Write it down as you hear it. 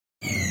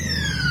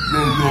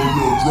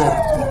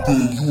drop it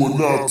within. You are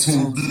now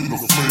tuned in to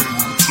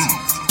Flagrant 2.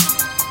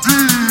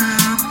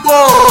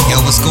 Yo,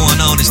 what's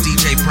going on? It's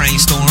DJ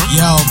Brainstorm.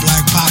 Yo,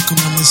 Black Pac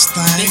on this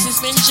thing. This has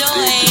been Joy.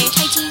 Hey,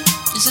 T.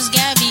 This is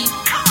Gabby.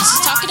 This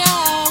is Talk It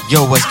Out.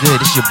 Yo, what's good?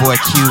 This is your boy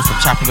Q from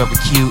Chopping Up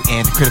with Q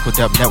and the Critical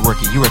Dub Network,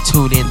 and you are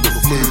tuned in to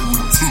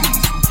Flagrant 2.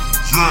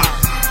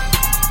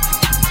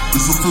 Yeah.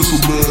 It's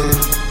official, man.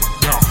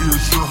 Now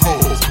here's your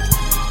host,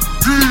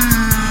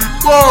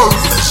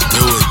 Let's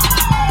do it.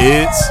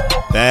 It's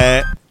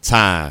that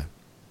time.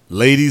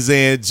 Ladies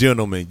and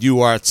gentlemen,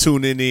 you are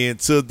tuning in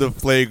to the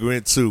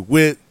Flagrant 2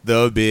 with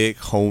the big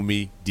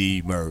homie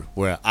D-Murph,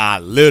 where I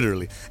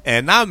literally,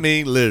 and I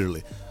mean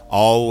literally,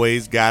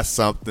 always got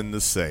something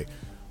to say,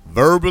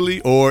 verbally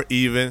or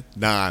even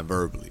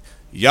non-verbally.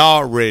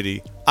 Y'all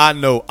ready? I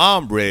know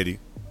I'm ready.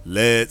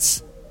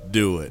 Let's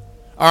do it.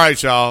 All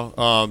right,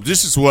 y'all.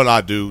 This is what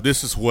I do.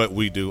 This is what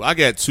we do. I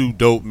got two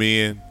dope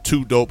men,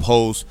 two dope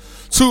hosts,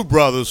 two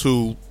brothers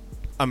who,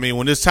 I mean,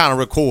 when it's time to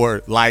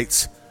record,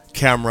 lights,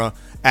 camera,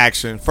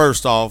 action.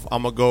 First off,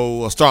 I'm going to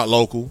go start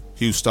local,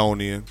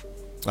 Houstonian.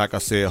 Like I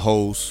said,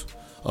 host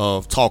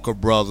of Talker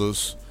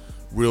Brothers,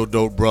 real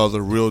dope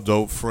brother, real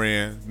dope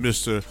friend,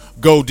 Mr.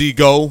 Go D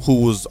Go,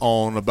 who was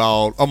on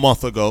about a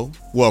month ago.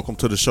 Welcome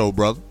to the show,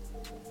 brother.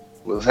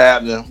 What's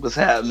happening? What's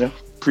happening?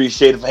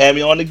 Appreciate it for having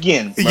me on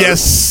again. Murph. Yes,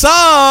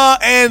 sir.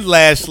 And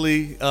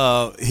lastly,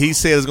 he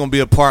said it's going to be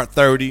a part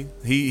 30.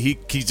 He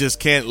just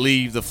can't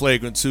leave the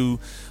Flagrant 2,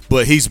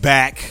 but he's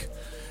back.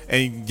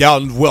 And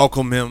y'all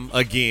welcome him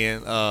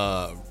again.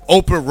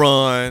 Open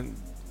Run,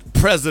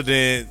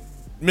 President,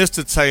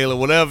 Mr. Taylor,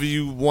 whatever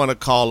you want to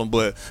call him.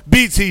 But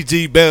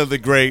BTG, Better the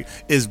Great,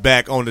 is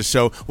back on the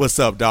show. What's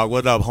up, dog?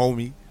 What up,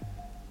 homie?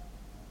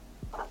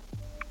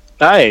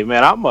 Hey,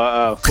 man, I'm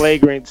a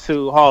Flagrant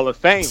 2 Hall of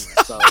Famer.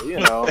 So, you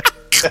know,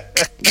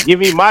 give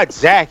me my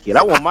jacket.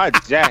 I want my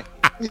jacket.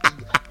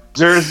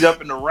 Jersey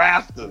up in the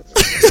rafters.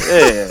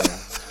 Yeah.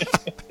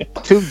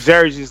 2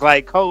 jerseys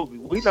like Kobe.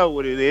 We know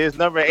what it is.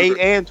 Number 8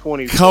 and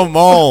 24. Come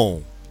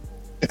on.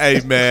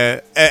 Hey,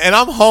 man. And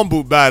I'm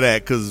humbled by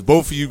that because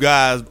both of you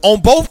guys, on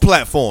both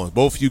platforms,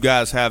 both of you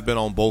guys have been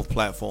on both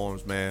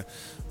platforms, man.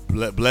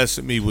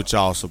 Blessing me with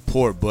y'all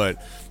support.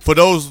 But for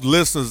those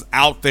listeners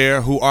out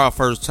there who are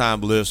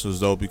first-time listeners,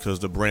 though, because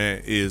the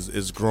brand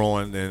is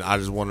growing, and I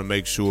just want to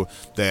make sure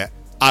that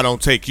I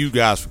don't take you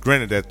guys for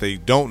granted that they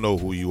don't know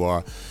who you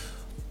are.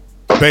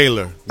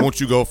 Baylor, won't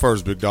you go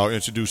first, big dog?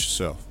 Introduce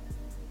yourself.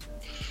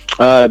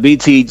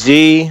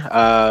 BTG.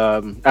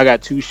 I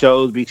got 2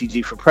 shows,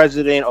 BTG for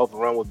President, Open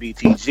Run with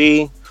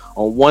BTG.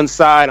 On one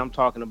side, I'm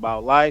talking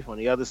about life. On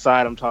the other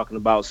side, I'm talking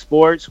about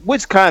sports,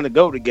 which kind of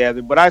go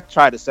together, but I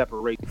try to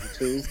separate the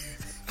two.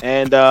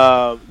 And,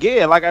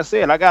 yeah, like I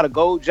said, I got a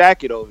gold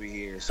jacket over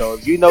here. So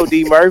if you know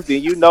D-Murph,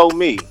 then you know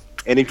me.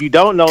 And if you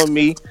don't know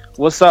me,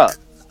 what's up?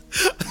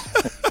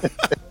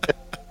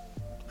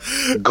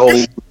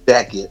 Gold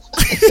jacket.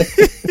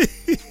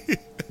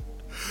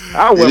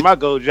 I wear my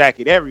gold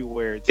jacket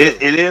everywhere, too.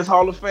 It is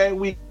Hall of Fame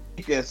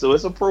weekend, so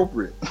it's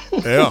appropriate.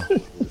 Yeah.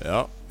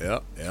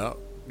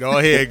 Go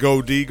ahead,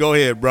 Go D. Go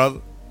ahead,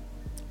 brother.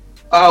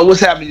 What's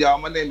happening, y'all?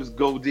 My name is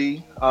Go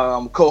D.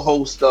 I'm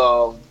co-host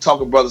of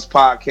Talking Brothers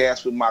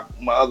podcast with my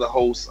other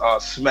host,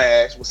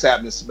 Smash. What's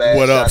happening, Smash?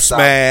 What up,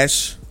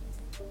 Smash?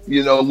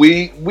 You know,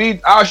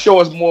 our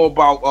show is more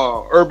about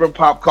urban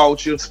pop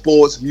culture,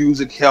 sports,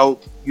 music,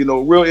 health. You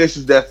know, real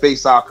issues that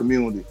face our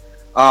community.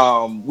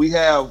 We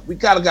kind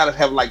of got to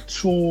have like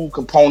 2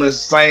 components,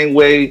 same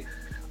way.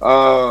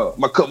 My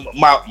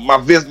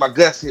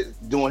guest here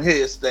doing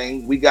his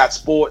thing. We got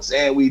sports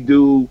and we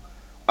do,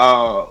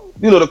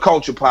 the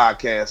culture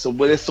podcast. So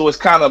it's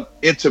kind of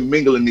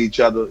intermingling each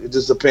other. It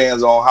just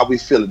depends on how we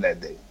feeling that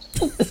day.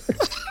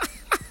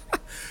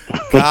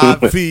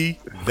 Copy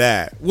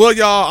that. Well,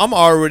 y'all, I'm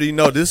already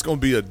know this is gonna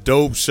be a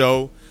dope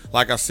show.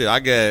 Like I said, I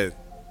got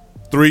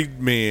 3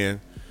 men,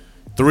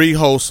 3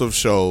 hosts of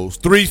shows,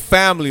 3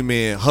 family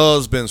men,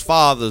 husbands,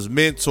 fathers,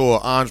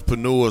 mentor,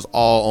 entrepreneurs,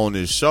 all on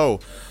this show.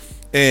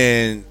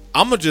 And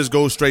I'm going to just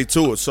go straight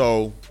to it.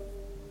 So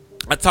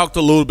I talked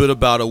a little bit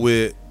about it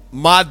with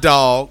my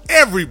dog,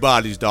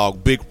 everybody's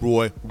dog, Big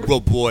Roy, Real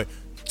Boy,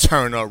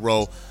 Turn Up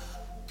Roll.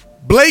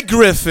 Blake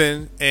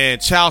Griffin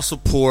and child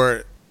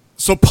support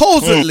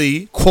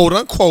supposedly, quote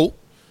unquote,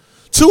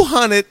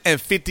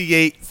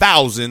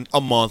 $258,000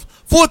 a month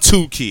for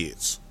 2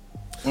 kids.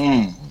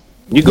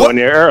 You going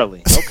there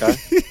early.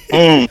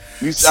 Okay.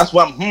 That's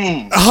what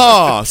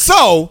I'm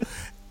So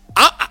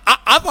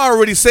I've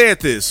already said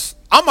this.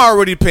 I'm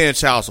already paying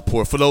child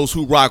support. For those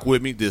who rock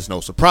with me, there's no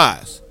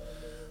surprise.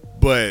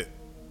 But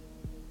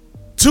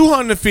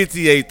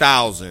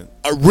 $258,000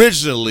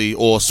 originally,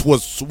 or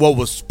was what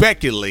was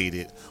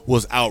speculated,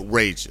 was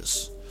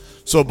outrageous.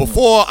 So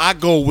before I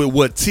go with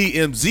what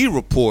TMZ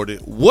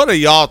reported, what are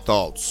y'all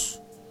thoughts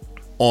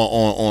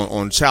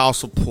on child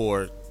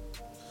support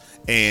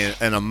and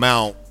an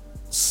amount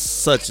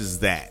such as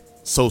that,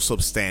 so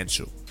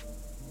substantial?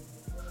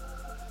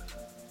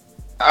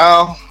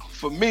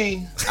 for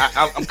me,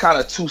 I'm kind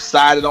of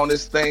two-sided on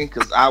this thing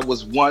because I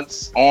was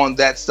once on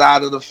that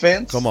side of the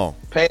fence. Come on.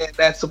 Paying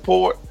that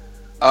support.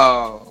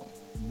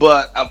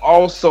 But I'm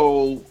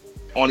also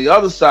on the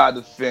other side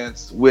of the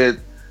fence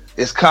with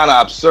it's kind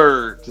of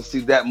absurd to see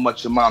that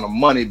much amount of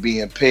money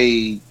being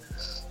paid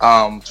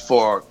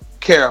for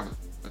care of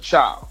a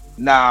child.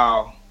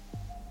 Now,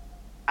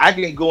 I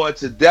can go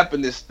into depth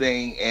in this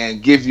thing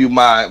and give you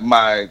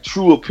my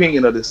true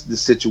opinion of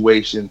this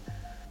situation.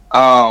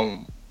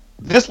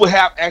 This would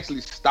have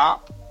actually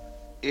stopped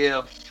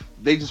if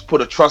they just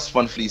put a trust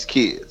fund for these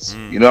kids.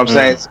 You know what I'm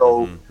saying?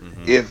 So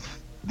if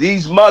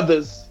these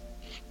mothers,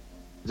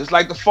 just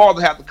like the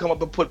father, have to come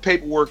up and put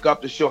paperwork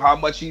up to show how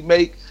much he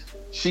make,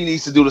 she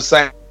needs to do the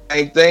same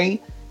thing.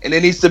 And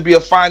there needs to be a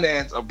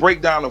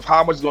breakdown of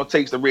how much it's going to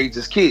take to raise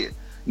this kid.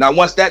 Now,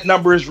 once that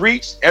number is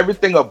reached,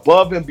 everything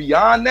above and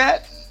beyond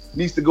that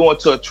needs to go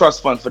into a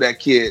trust fund for that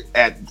kid.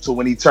 So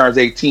when he turns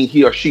 18,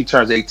 he or she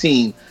turns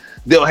 18,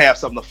 they'll have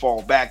something to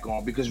fall back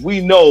on. Because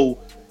we know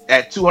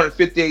at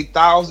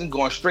 $258,000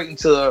 going straight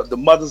into the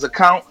mother's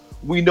account,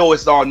 we know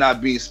it's all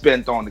not being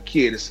spent on the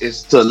kid.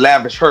 It's to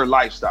lavish her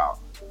lifestyle.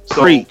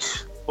 So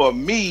Preach. For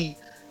me,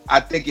 I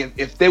think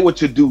if they were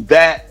to do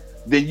that,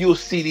 then you'll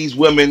see these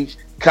women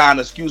kind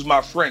of, excuse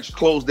my French,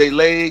 close their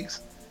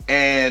legs.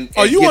 And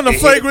you on the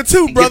flagrant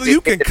too, brother? You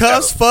can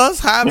cuss, fuss,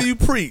 however you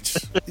preach.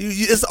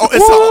 It's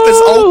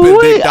open,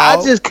 big dog.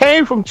 I just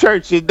came from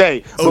church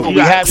today, but we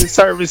having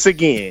service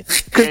again.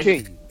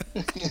 Continue.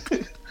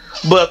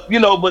 But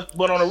on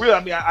the real,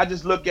 I mean, I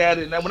just look at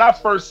it, and when I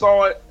first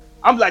saw it,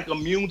 I'm like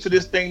immune to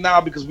this thing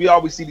now because we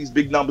always see these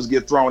big numbers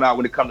get thrown out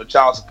when it comes to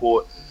child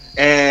support,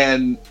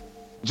 and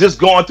just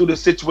going through the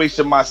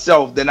situation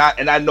myself, then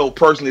I know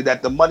personally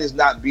that the money is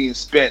not being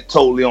spent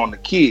totally on the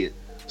kid.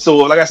 So,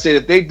 like I said,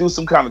 if they do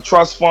some kind of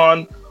trust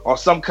fund or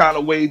some kind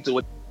of way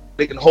to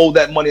they can hold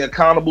that money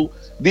accountable,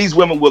 these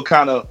women will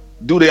kind of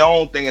do their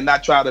own thing and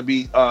not try to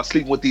be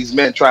sleeping with these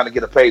men trying to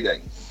get a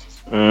payday.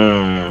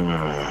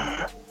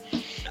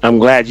 I'm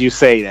glad you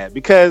say that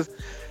because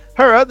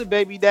her other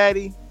baby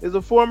daddy is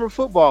a former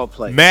football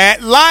player,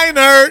 Matt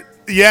Leinart.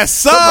 Yes,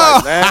 sir.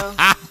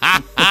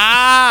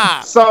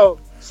 So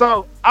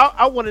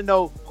I want to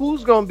know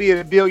who's going to be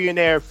a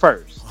billionaire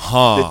first,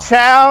 the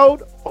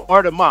child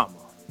or the mama?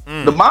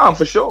 The mom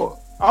for sure.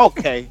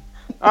 Okay,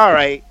 all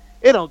right.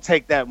 It don't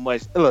take that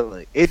much.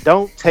 Look, it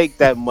don't take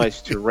that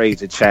much to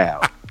raise a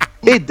child.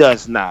 It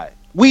does not.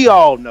 We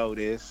all know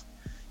this.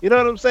 You know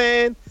what I'm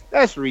saying?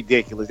 That's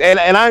ridiculous. And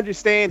I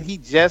understand he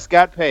just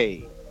got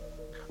paid,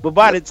 but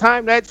by the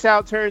time that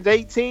child turns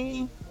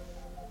 18,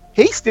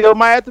 he still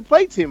might have to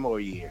play 10 more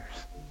years.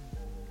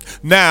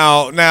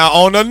 Now,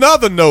 on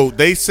another note,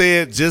 they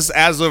said just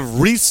as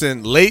of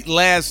recent, late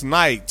last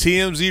night,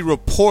 TMZ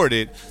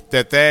reported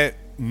that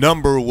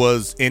number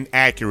was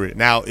inaccurate.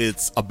 Now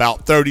it's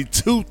about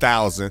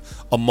 $32,000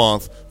 a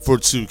month for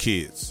 2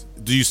 kids.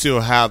 Do you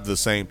still have the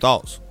same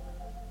thoughts?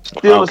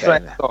 Still the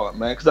same thought,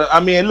 man. Because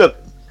I mean, look,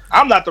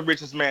 I'm not the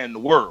richest man in the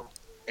world,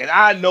 and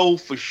I know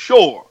for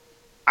sure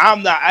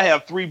I'm not. I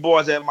have 3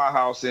 boys at my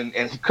house, and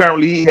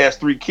currently he has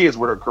 3 kids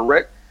with her,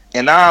 correct?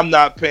 And I'm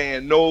not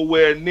paying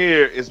nowhere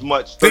near as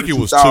much,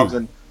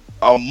 $32,000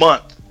 a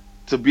month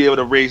to be able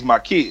to raise my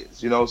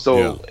kids.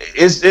 So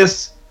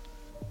it's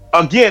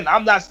again,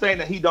 I'm not saying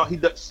that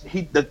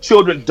the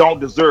children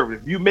don't deserve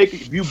it.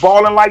 If you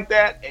balling like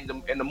that,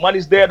 and the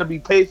money's there to be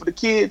paid for the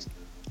kids,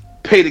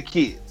 pay the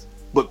kids,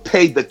 but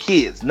pay the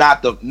kids,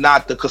 not the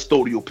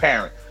custodial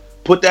parent.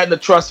 Put that in the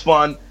trust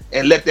fund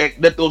and let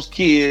those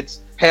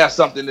kids have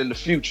something in the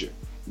future.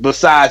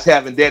 Besides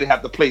having daddy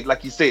have to play,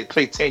 like you said,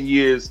 play 10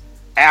 years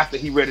after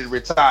he ready to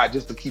retire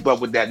just to keep up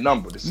with that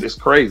number. It's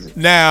crazy.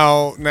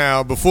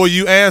 Now, before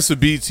you answer,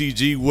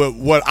 BTG,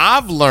 what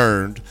I've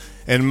learned,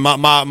 and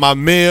my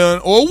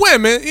men or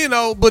women,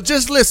 but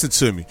just listen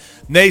to me.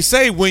 They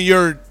say when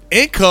your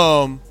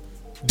income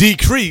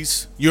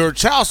decrease, your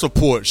child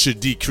support should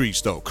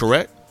decrease, though.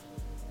 Correct.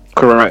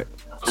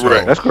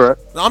 That's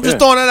correct. I'm just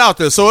throwing that out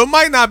there. So it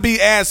might not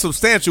be as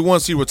substantial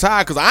once he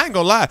retires, because I ain't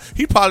gonna lie,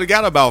 he probably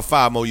got about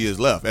 5 more years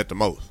left at the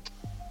most.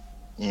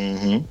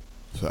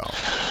 So,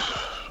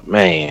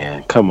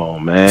 man, come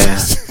on, man.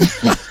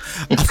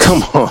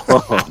 Come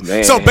on,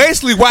 man. So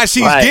basically, while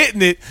she's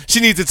getting it, she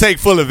needs to take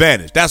full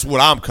advantage. That's what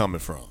I'm coming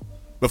from.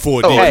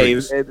 Before they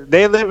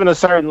live in a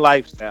certain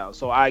lifestyle,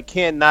 so I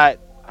cannot,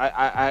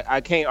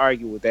 I can't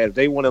argue with that. If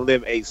they want to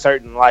live a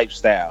certain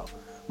lifestyle,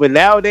 but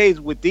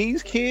nowadays with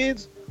these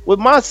kids, with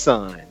my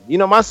son,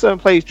 my son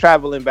plays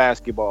traveling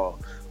basketball.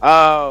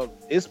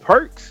 It's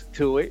perks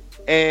to it,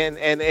 and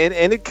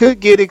it could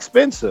get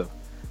expensive,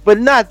 but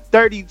not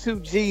 32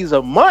 G's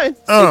a month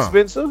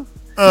expensive.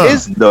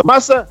 My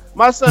son.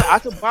 I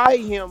could buy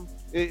him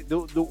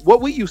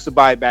what we used to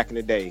buy back in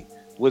the day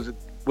was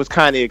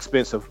kind of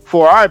expensive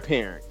for our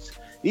parents.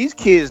 These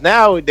kids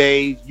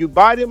nowadays, you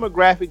buy them a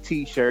graphic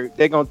T-shirt,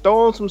 they're gonna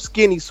throw on some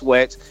skinny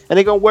sweats, and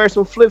they're gonna wear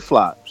some flip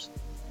flops.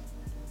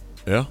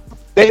 Yeah.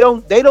 They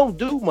don't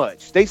do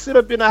much. They sit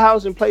up in the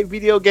house and play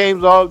video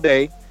games all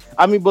day.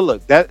 I mean, but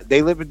look, that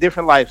they live a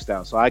different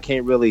lifestyle, so I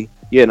can't really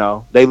You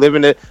know, they live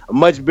in a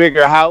much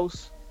bigger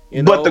house.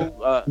 You But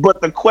know,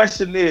 but the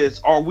question is,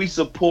 are we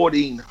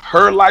supporting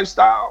her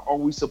lifestyle or are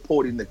we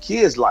supporting the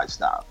kids'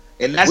 lifestyle?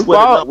 And that's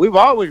we've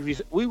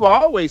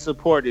always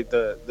supported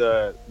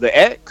the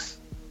ex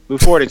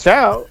before the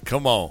child.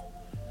 Come on.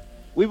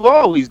 We've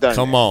always done.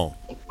 Come on.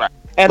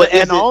 And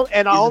is only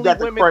that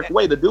the women. correct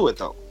way to do it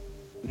though?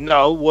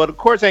 No, well, the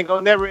courts ain't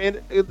gonna never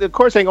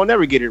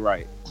get it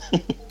right.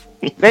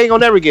 They ain't gonna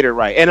never get it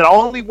right. And the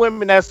only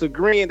women that's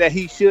agreeing that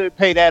he should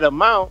pay that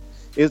amount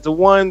is the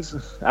ones.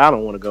 I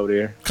don't want to go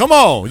there. Come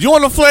on. You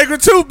on the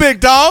flagrant too, big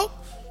dog?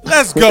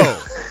 Let's go.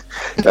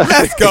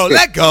 Let's go.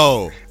 Let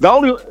go.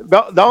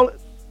 The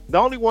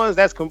only ones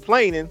that's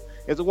complaining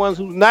is the ones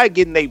who's not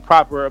getting a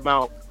proper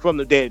amount from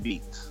the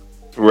deadbeats.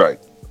 Right.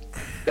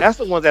 That's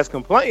the ones that's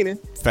complaining.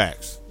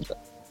 Facts.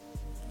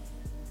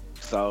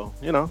 So,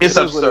 you know, It's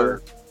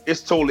absurd.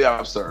 It's totally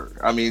absurd.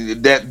 I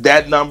mean,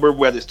 that number,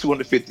 whether it's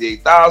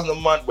 $258,000 a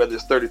month, whether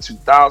it's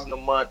 $32,000 a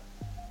month,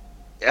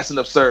 that's an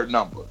absurd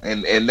number.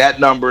 And that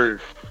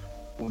number,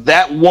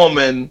 that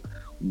woman,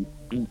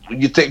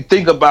 you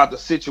think about the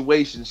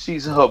situation.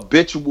 She's a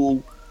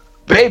habitual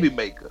baby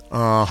maker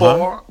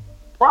for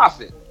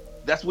profit.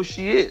 That's what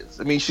she is.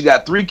 I mean, she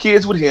got 3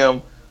 kids with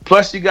him,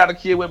 plus she got a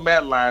kid with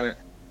Matt Leinart.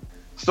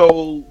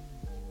 So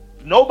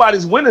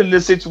nobody's winning in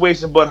this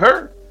situation but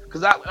her.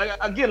 Because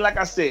again, like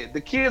I said,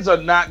 the kids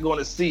are not going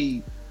to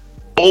see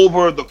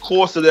over the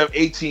course of their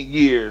 18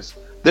 years.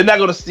 They're not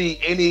going to see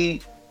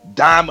any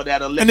dime of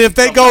that. And if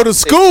they go to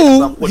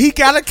school, he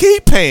got to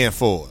keep paying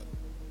for it.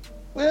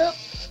 Well,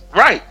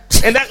 right.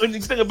 And that, when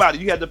you think about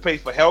it, you have to pay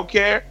for health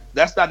care.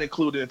 That's not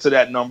included into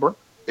that number.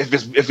 If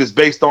it's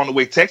based on the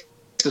way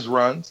Texas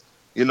runs,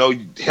 you know,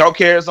 health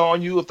care is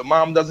on you. If the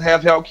mom doesn't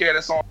have health care,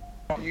 that's on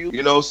you.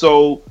 You know,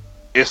 so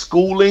if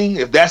schooling,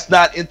 if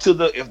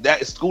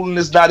schooling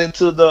is not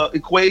into the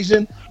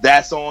equation,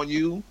 that's on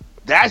you.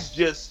 That's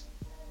just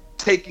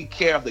taking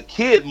care of the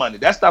kid money.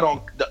 That's not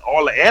on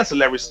all the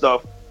ancillary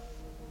stuff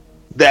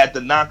that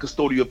the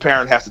non-custodial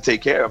parent has to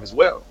take care of as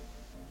well.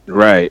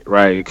 Right.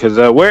 Because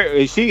where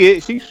is she?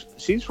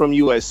 She's from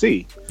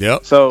USC.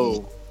 Yep.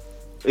 So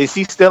is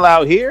she still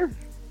out here?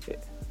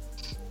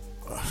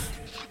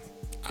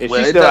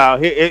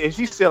 If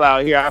she's still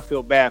out here, I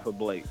feel bad for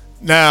Blake.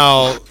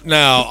 Now,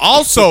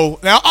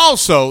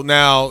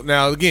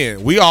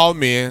 again, we all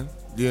men,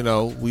 you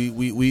know,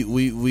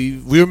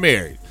 we're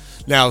married.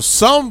 Now,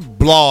 some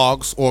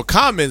blogs or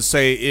comments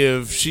say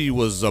if she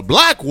was a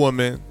black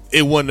woman,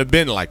 it wouldn't have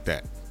been like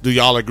that. Do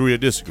y'all agree or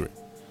disagree?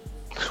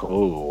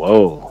 Oh,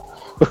 whoa.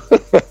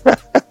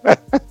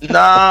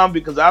 Nah,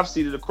 because I've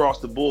seen it across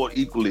the board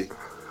equally.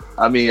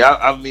 I mean,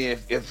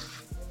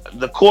 if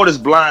the court is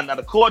blind, now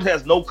the court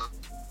has no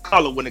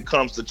color when it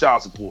comes to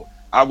child support.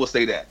 I will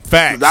say that.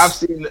 Facts.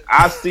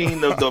 I've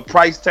seen the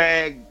price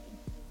tag,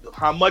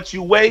 how much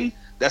you weigh,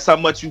 that's how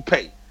much you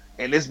pay,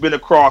 and it's been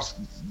across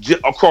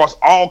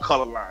all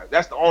color lines.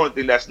 That's the only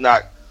thing that's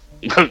not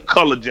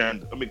color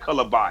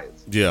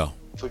bias. Yeah,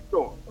 for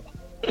sure.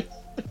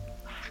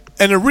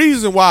 And the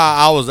reason why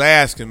I was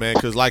asking, man,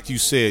 because like you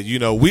said, you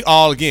know, we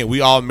all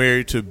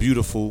married to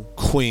beautiful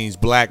queens,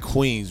 black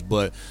queens,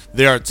 but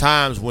there are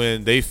times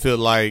when they feel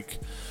like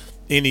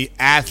any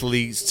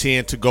athletes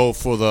tend to go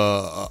for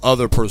the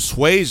other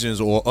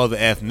persuasions or other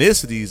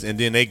ethnicities, and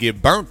then they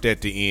get burnt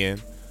at the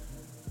end.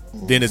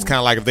 Then it's kind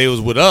of like if they was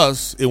with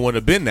us, it wouldn't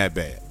have been that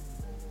bad.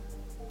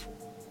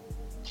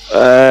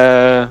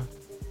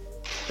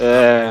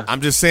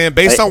 I'm just saying,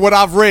 based on what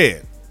I've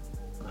read.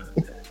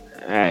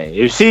 Hey,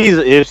 if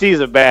she's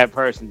a bad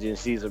person, then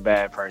she's a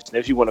bad person.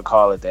 If you want to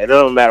call it that, it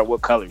doesn't matter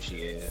what color she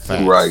is.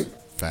 Facts. Right.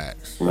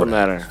 Facts. Don't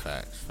matter.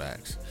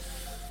 Facts.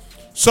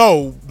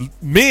 So,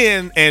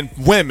 men and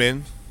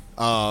women,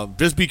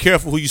 just be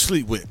careful who you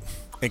sleep with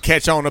and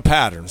catch on the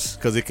patterns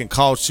because it can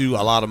cost you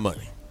a lot of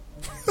money.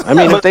 I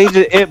mean,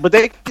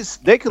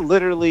 they could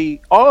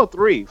literally all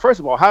three.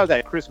 First of all, how's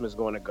that Christmas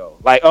going to go?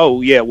 Like,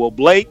 oh yeah, well,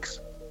 Blake's,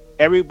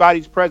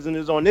 everybody's present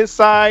is on this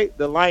side,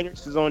 the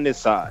Leinarts is on this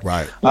side.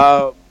 Right.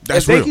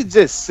 If they could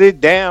just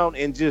sit down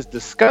and just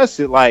discuss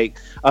it like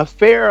a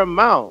fair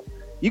amount,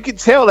 you could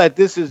tell that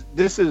this is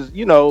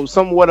you know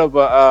somewhat of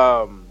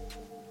a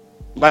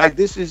like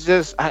this is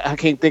just I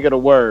can't think of the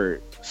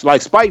word. It's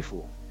like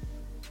spiteful.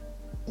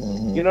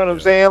 Mm-hmm. You know what I'm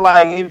saying?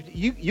 Like if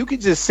you could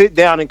just sit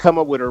down and come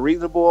up with a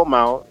reasonable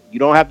amount. You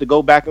don't have to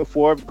go back and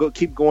forth,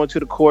 keep going to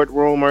the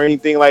courtroom or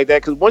anything like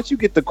that. Because once you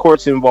get the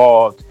courts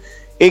involved,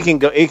 it can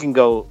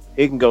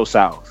go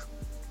south.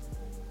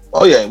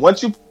 Oh yeah,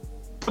 once you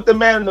put the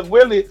man in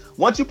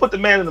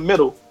the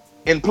middle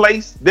in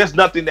place, there's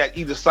nothing that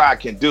either side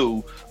can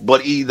do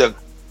but either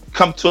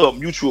come to a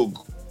mutual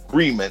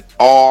agreement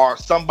or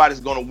somebody's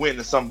going to win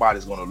and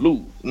somebody's going to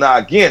lose. Now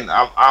again,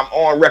 I'm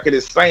on record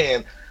as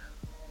saying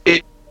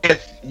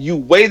if you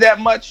weigh that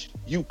much,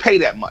 you pay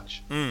that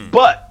much.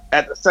 But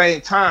at the same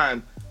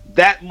time,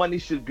 that money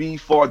should be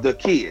for the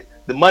kid.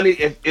 The money,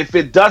 if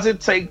it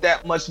doesn't take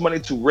that much money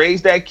to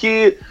raise that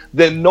kid,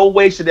 then no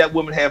way should that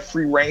woman have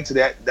free reign to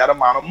that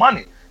amount of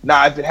money.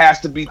 Now, if it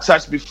has to be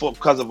touched before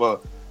because of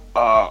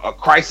a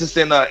crisis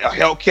in a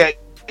healthcare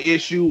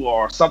issue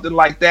or something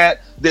like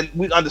that, then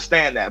we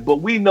understand that. But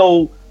we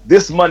know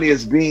this money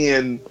is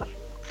being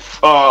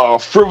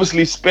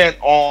frivolously spent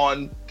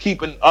on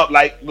keeping up,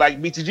 like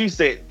BTG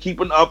said,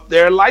 keeping up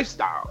their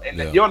lifestyle.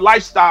 And your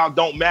lifestyle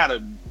don't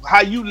matter.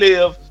 How you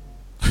live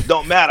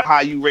don't matter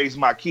how you raise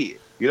my kid.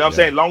 You know what I'm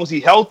saying? As long as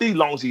he's healthy, as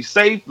long as he's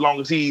safe, as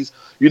long as he's,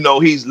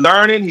 he's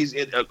learning, he's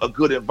in a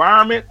good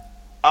environment.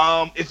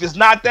 If it's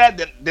not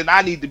that, then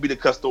I need to be the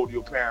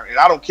custodial parent. And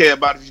I don't care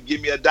about if you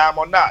give me a dime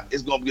or not.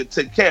 It's going to get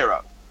taken care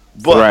of.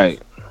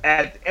 But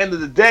at the end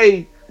of the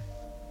day,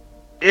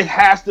 it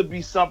has to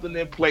be something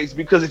in place,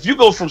 because if you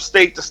go from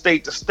state to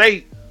state to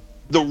state,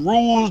 the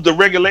rules, the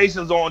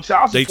regulations on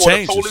child support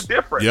are totally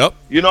different. Yep.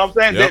 You know what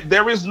I'm saying? Yep.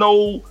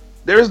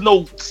 There is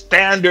no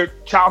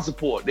standard child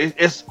support.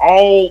 It's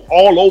all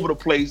over the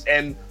place,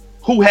 and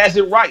who has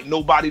it right?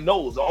 Nobody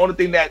knows. The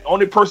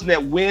only person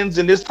that wins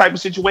in this type of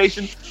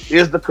situation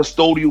is the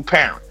custodial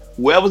parent.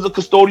 Whoever's the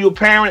custodial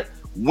parent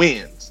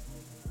wins.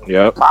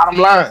 Yep. Bottom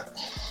line.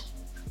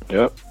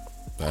 Yep.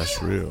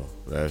 That's real.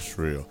 That's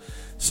real.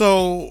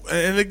 So,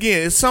 and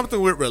again, it's something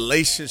with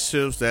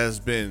relationships that's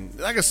been,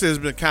 like I said, it's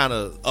been kind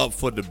of up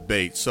for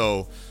debate.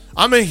 So,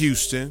 I'm in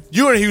Houston.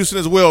 You're in Houston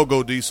as well,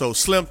 Go D. So,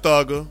 Slim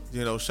Thugger,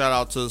 shout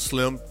out to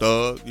Slim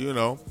Thug, he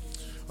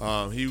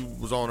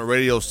was on a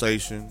radio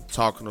station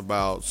talking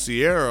about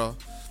Ciara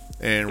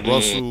and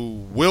Russell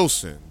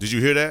Wilson. Did you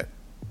hear that?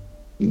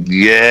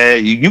 Yeah,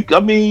 I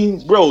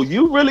mean, bro,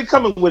 you really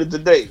coming with it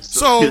today.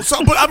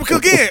 But because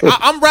again,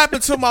 I'm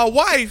rapping to my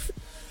wife,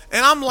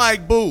 and I'm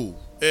like, boo,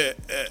 and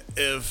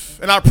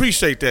I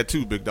appreciate that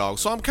too, big dog.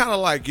 So I'm kind of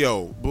like,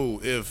 yo,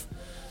 boo,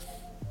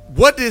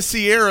 what did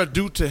Ciara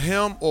do to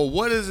him, or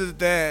what is it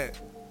that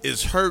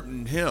is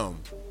hurting him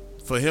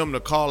for him to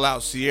call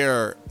out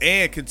Ciara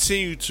and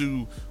continue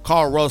to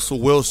call Russell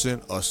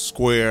Wilson a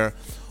square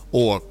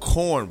or a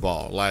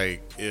cornball?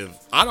 Like,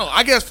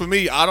 I guess for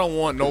me, I don't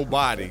want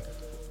nobody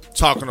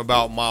talking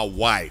about my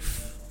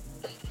wife,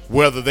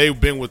 whether they've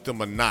been with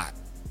them or not.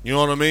 You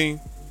know what I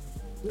mean?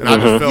 And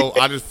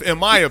I just in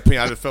my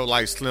opinion, I just felt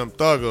like Slim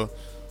Thugger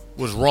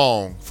was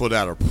wrong for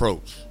that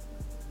approach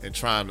and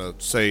trying to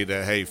say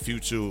that, hey,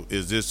 Future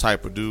is this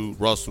type of dude,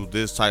 Russell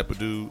this type of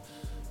dude.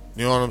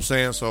 You know what I'm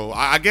saying? So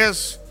I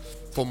guess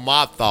for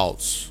my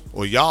thoughts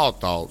or y'all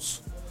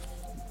thoughts,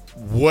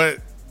 what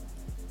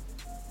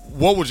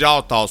was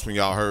y'all thoughts when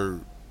y'all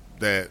heard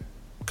that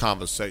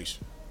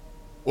conversation,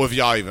 or if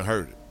y'all even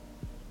heard it,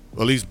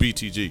 or at least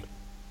BTG?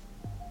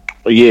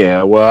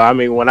 Yeah, well, I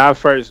mean, when I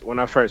first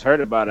heard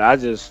about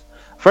it,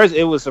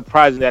 it was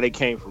surprising that it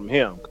came from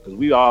him, because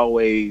we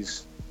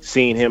always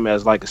seen him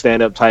as like a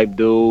stand-up type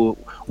dude,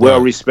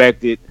 well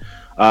respected.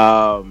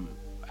 I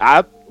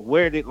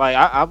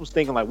was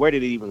thinking, like, where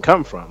did it even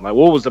come from? Like,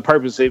 what was the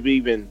purpose of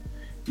even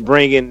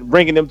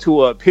bringing them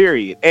to a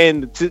period?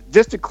 And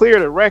just to clear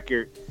the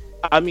record,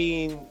 I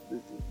mean,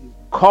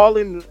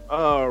 calling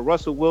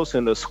Russell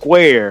Wilson a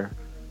square,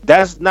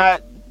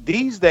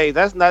 these days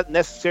that's not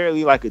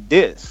necessarily like a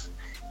diss.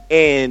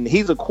 And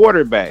he's a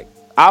quarterback.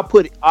 I'll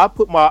put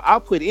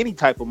any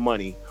type of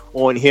money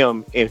on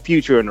him in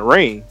Future in the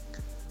ring,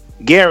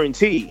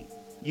 guaranteed.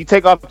 You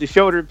take off the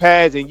shoulder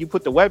pads and you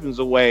put the weapons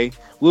away,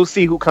 we'll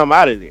see who come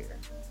out of there.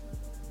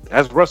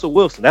 That's Russell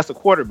Wilson. That's a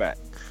quarterback.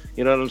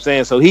 You know what I'm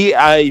saying? So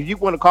if you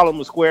want to call him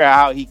a square,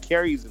 how he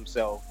carries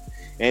himself,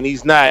 and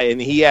he's not, and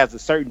he has a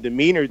certain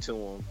demeanor to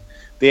him,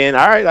 then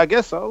all right, I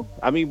guess so.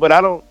 I mean, but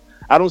I don't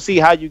see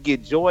how you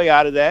get joy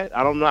out of that.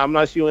 I don't know. I'm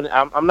not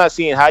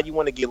seeing how you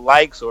want to get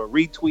likes or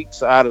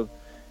retweets out of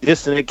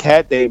this and a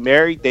cat. They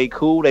married, they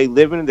cool, they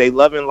living, they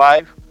loving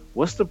life.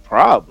 What's the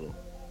problem?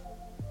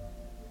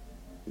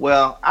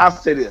 Well, I'll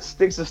say this: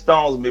 sticks and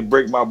stones may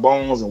break my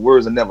bones, and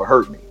words will never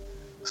hurt me.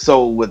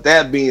 So, with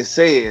that being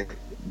said,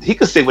 he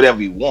could say whatever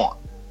he want.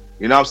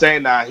 You know what I'm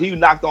saying? Now, he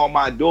knocked on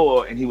my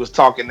door and he was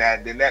talking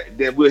that,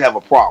 then we'll have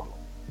a problem.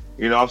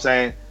 You know what I'm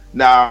saying?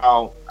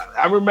 Now,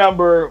 I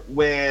remember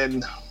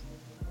when,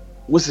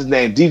 what's his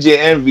name, DJ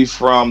Envy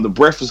from the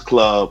Breakfast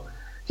Club,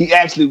 he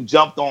actually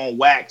jumped on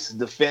wax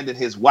defending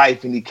his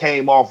wife, and he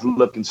came off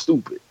looking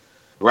stupid,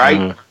 right?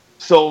 Mm-hmm.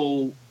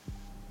 So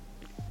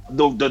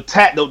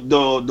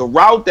the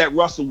route that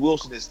Russell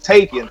Wilson is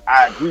taking,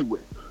 I agree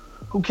with.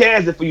 Who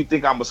cares if you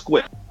think I'm a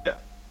square?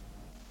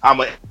 I'm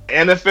an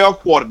NFL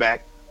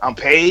quarterback. I'm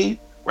paid,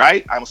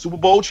 right? I'm a Super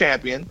Bowl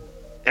champion.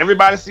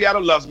 Everybody in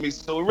Seattle loves me,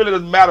 so it really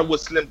doesn't matter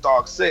what Slim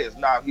Thug says.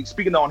 Now, he's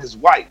speaking on his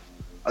wife.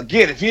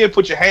 Again, if you didn't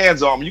put your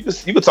hands on him, you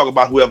can talk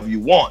about whoever you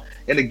want.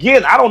 And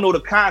again, I don't know the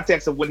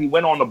context of when he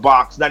went on the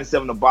box,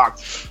 97 the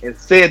box, and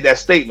said that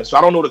statement. So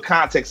I don't know the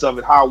context of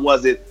it. How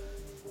was it,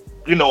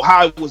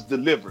 how it was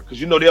delivered? Because,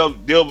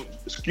 they'll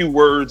skew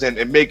words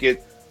and make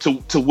it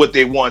to what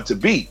they want it to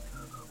be.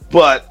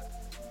 But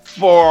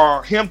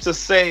for him to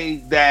say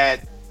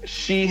that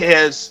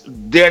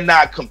they're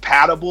not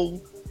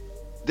compatible,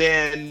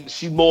 then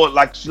she's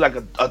like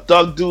a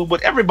thug dude.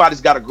 But everybody's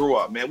got to grow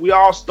up, man. We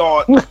all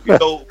start,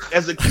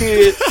 as a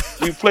kid,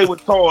 we play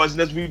with toys,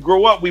 and as we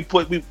grow up, we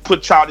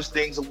put childish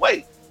things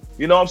away.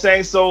 You know what I'm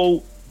saying?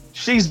 So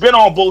she's been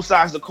on both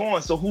sides of the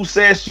coin. So who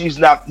says she's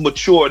not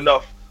mature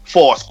enough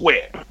for a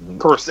square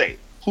per se?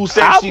 Who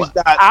says she's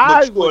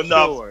not mature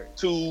enough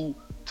to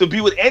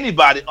be with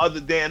anybody other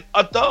than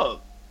a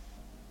thug?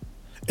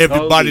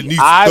 Everybody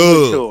needs I a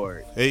thug.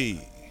 matured.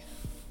 Hey.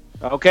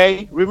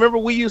 Okay, remember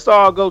we used to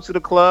all go to the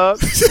club.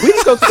 We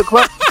didn't go to the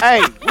club.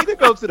 Hey, we didn't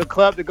go to the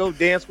club to go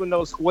dance with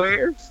no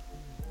squares.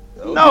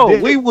 No,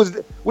 we was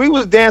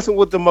dancing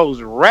with the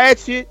most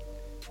ratchet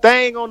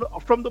thing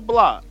from the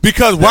block.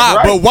 Because why?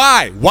 Right. But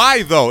why?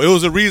 Why though? It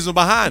was a reason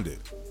behind it.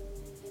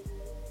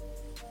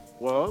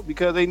 Well,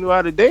 because they knew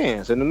how to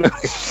dance and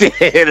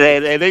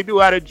they knew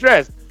how to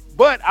dress.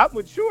 But I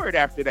matured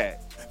after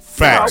that.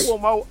 Facts.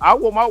 I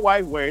want my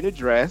wife wearing a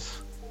dress,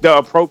 the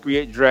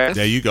appropriate dress.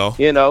 There you go.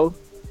 You know,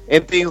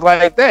 and things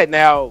like that.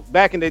 Now,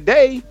 back in the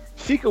day,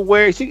 she could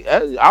wear.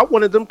 I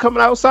wanted them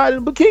coming outside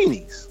in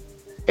bikinis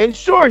and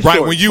shorts.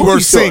 Right when you were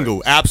shorts.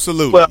 Single,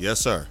 absolutely. Well, yes,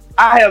 sir.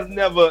 I have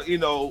never,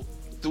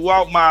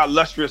 throughout my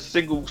illustrious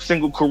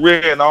single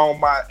career and all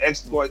my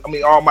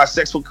all my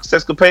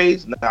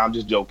sexcapades. Nah, I'm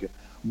just joking.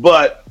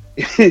 But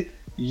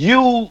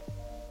you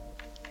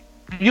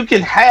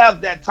can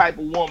have that type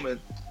of woman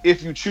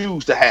if you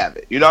choose to have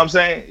it. You know what I'm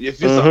saying?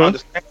 If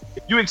it's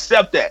if you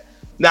accept that.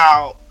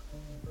 Now,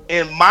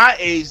 in my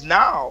age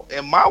now,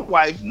 and my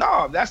wife,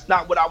 no, that's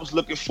not what I was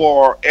looking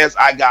for as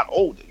I got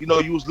older.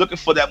 You was looking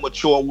for that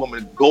mature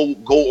woman,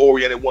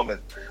 goal-oriented woman.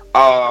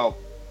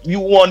 You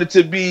wanted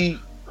to be,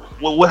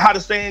 well, how the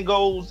saying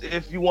goes,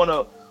 if you want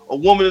a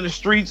woman in the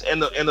streets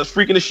and a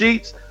freak in the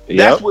sheets,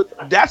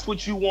 that's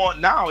what you want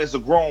now as a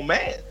grown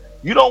man.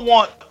 You don't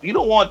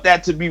want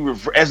that to be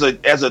as a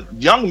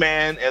young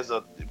man, as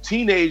a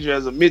teenager,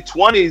 as a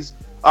mid-20s,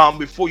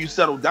 before you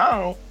settle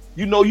down.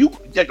 You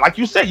like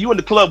you said, you in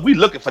the club, we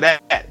looking for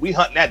that. We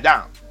hunting that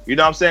down. You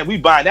know what I'm saying? We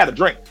buying that a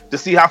drink to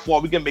see how far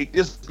we can make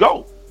this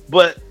go.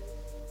 But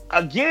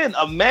again,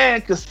 a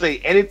man could say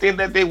anything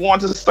that they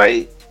want to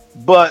say,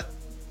 but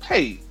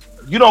hey,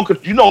 you don't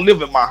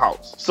live in my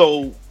house.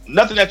 So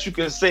nothing that you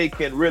can say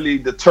can really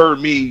deter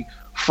me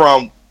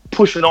from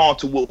pushing on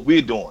to what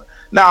we're doing.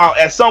 Now,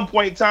 at some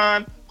point in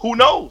time, who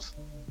knows?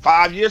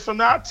 5 years from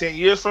now, 10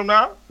 years from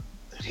now,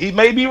 he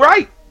may be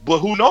right, but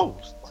who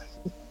knows?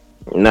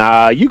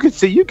 Nah, you could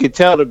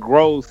tell the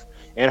growth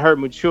and her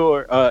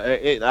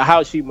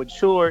how she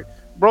matured.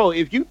 Bro,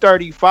 if you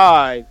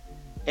 35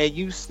 and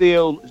you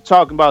still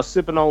talking about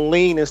sipping on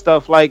lean and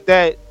stuff like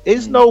that,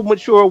 it's no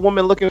mature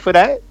woman looking for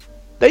that.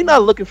 They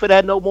not looking for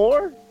that no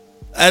more.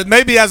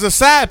 Maybe as a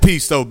side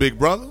piece though, big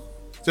brother.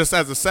 Just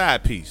as a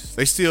side piece.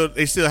 They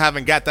still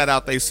haven't got that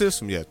out their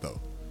system yet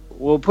though.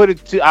 Well,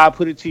 I'll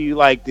put it to you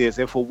like this.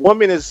 If a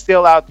woman is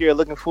still out there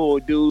looking for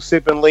a dude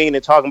sipping lean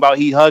and talking about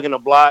he hugging a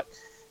block,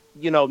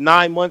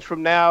 9 months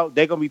from now,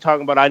 they're going to be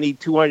talking about I need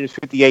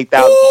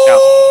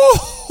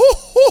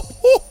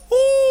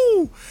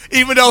 $258,000.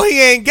 Even though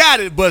he ain't got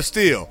it, but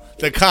still,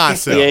 the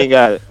concept. He ain't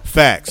got it.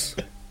 Facts.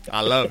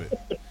 I love it,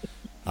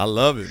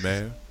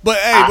 man. But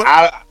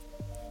hey,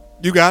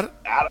 you got it?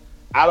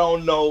 I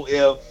don't know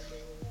if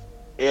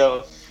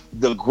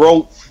the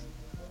growth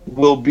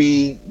will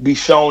be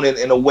shown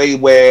in a way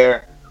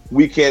where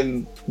we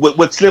can,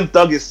 what Slim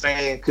Thug is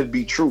saying could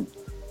be true.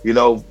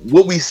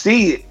 What we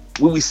see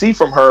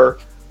from her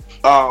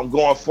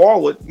going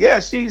forward, yeah,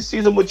 she's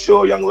a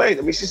mature young lady.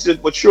 I mean, she's a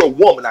mature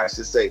woman, I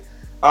should say.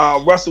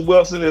 Russell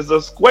Wilson is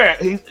a square.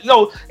 And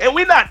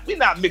we're not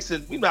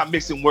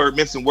mincing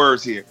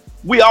words here.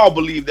 We all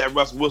believe that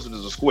Russell Wilson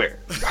is a square.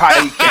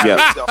 How he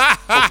carries himself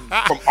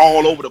from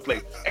all over the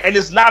place, and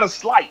it's not a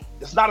slight.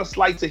 It's not a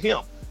slight to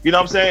him. You know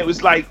what I'm saying?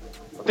 It's like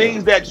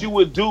things that you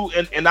would do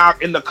in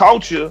the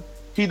culture.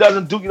 He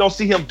doesn't do. You don't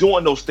see him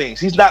doing those things.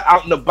 He's not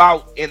out and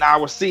about in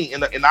our scene,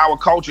 in our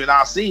culture, in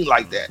our scene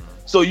like that.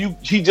 So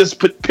he just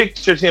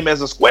pictured him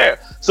as a square.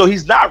 So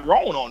he's not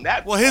wrong on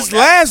that. Well, his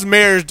last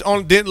marriage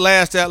didn't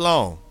last that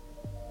long.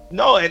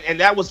 No, and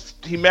that was,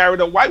 he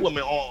married a white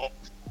woman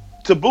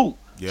to boot.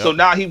 Yep. So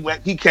now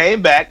he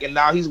came back, and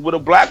now he's with a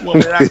black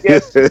woman. And I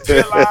guess he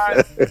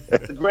realized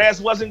the grass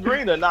wasn't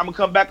greener. Now I'm gonna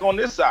come back on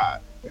this side.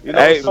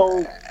 But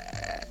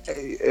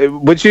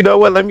you know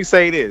what? Let me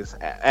say this: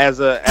 as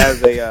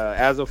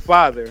a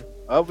father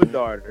of a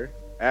daughter,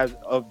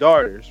 of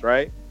daughters,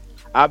 right?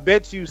 I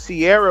bet you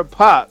Sierra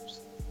Pops,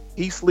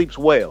 he sleeps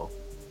well.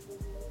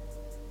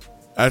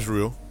 That's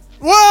real.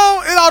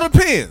 Well, it all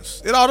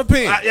depends.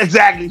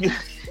 Exactly.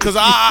 Because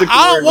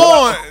I don't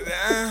want.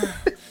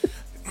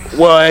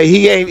 Well,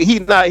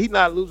 he's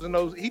not losing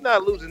those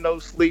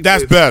sleep.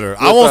 That's better.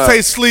 I won't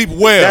say sleep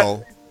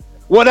well.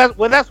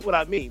 That's what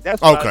I mean.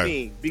 That's what I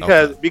mean.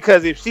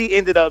 Because if she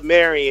ended up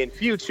marrying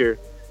Future,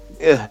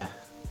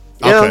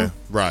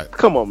 right.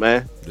 Come on,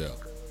 man. Yeah.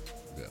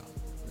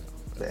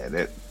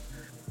 Man,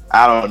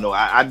 I don't know.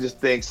 I just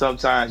think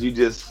sometimes you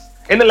just,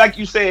 and then like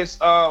you said,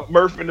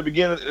 Murph, in the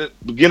beginning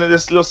of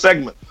this little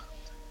segment,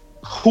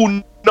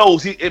 who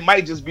knows? It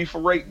might just be for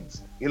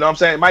ratings. You know what I'm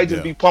saying? It might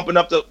just be pumping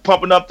up the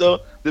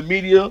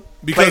media,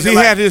 because he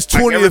had his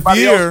 20th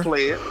year.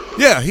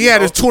 Yeah, he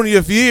had his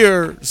 20th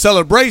year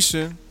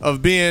celebration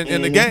of being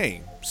in the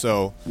game.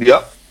 So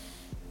yep.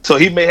 So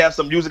he may have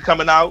some music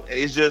coming out, and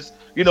it's just,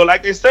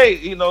 like they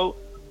say,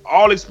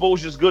 all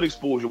exposure is good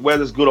exposure,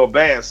 whether it's good or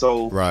bad.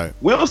 So Right.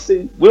 we'll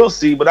see.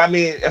 But I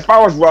mean, as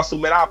far as Russell,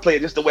 man, I'll play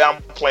it just the way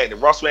I'm playing it.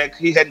 Russell,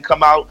 he hadn't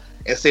come out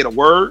and said a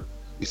word.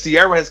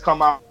 Sierra has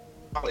come out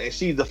and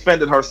she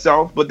defended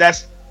herself, but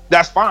that's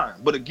fine.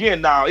 But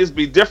again, now it's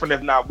be different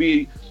if now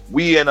we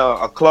in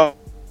a club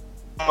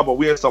or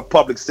we in some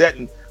public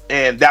setting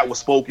and that was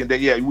spoken.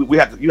 Then yeah, you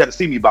had to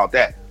see me about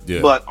that.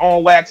 Yeah. But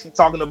on wax,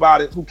 talking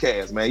about it, who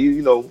cares, man?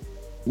 You know,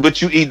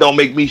 what you eat don't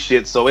make me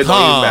shit, so it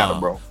don't even matter,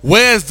 bro.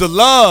 Where's the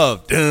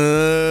love?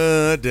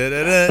 Dun, dun,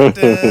 dun, dun,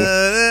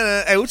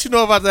 dun. Hey, what you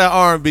know about that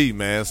R&B,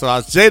 man? So I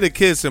was Jada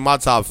Kiss in my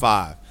top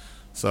 5.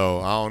 So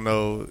I don't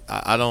know.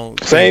 I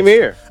don't. Same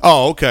here.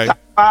 Oh, okay. Top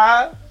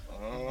 5.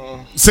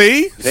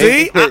 See,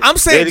 I'm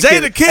saying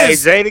Jada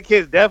Kiss. Hey, Jada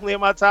Kiss definitely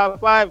in my top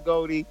 5,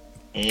 Goldie.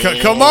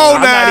 Come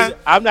on now.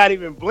 I'm not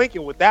even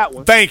blinking with that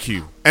one. Thank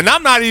you. And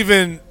I'm not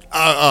even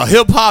a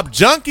hip hop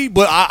junkie,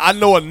 but I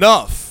know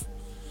enough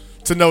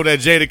to know that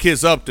Jada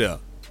Kiss up there.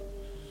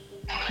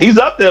 He's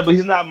up there, but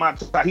he's not my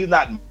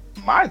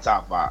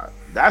top 5.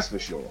 That's for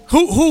sure.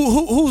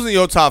 Who's in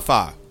your top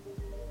 5?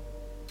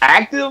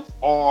 Active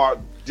or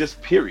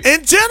just period?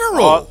 In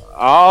general.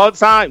 All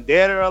time,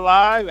 dead or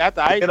alive, at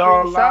the ice cream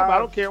alive. shop. I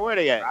don't care where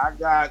they at. I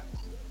got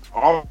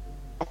on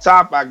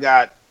top. I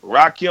got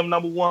Rakim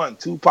number 1,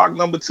 Tupac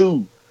number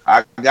 2.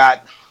 I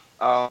got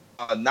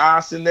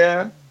Nas in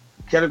there.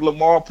 Kendrick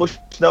Lamar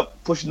pushing up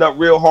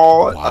real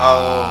hard.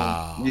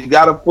 Wow. You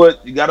gotta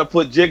put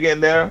Jigga in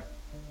there.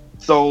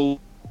 So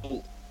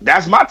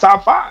that's my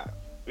top 5.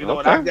 You know,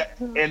 Okay.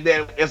 and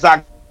then as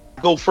I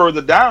go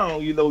further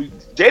down, you know,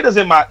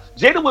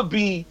 Jada would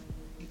be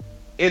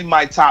in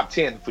my top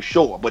 10 for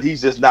sure, but he's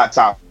just not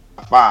top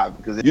 5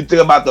 because if you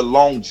think about the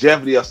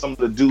longevity of some of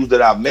the dudes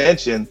that I've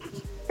mentioned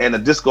and the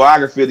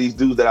discography of these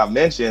dudes that I've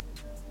mentioned,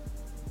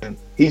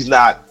 he's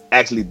not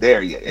actually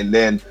there yet. And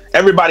then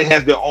everybody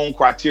has their own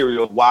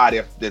criteria of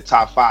why their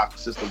top 5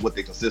 consist of what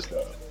they consist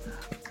of.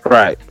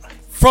 Right.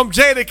 From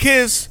Jada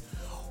Kiss,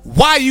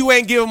 why you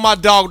ain't giving my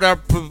dog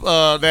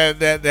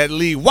that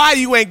lead? Why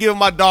you ain't giving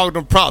my dog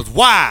them props?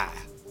 Why?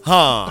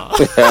 Huh?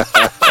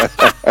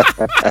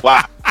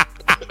 Wow.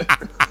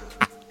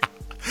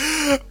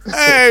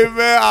 Hey,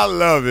 man, I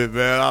love it,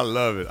 man. I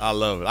love it.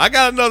 I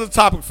got another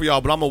topic for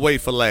y'all, but I'm going to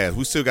wait for last.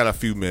 We still got a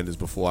few minutes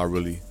before I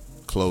really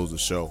close the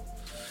show.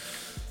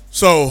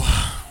 So,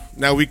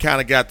 now we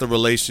kind of got the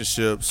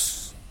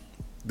relationships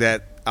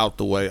that out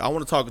the way. I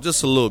want to talk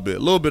just a little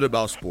bit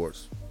about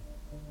sports,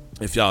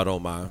 if y'all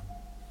don't mind.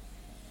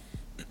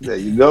 There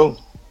you go.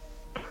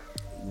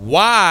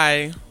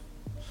 Why,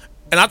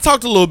 and I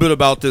talked a little bit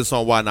about this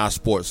on Why Not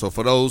Sports, so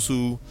for those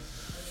who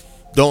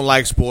don't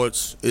like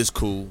sports, it's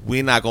cool.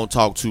 We're not going to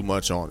talk too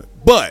much on it.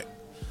 But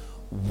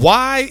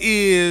why do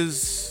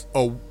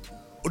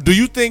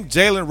you think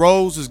Jalen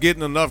Rose is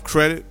getting enough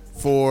credit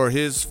for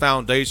his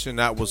foundation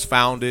that was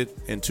founded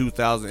in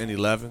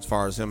 2011 as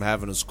far as him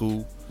having a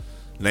school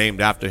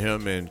named after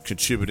him and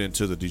contributing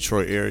to the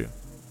Detroit area?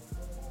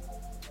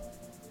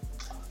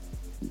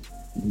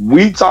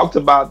 We talked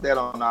about that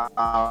on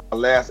our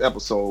last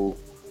episode.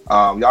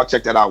 Y'all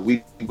check that out. We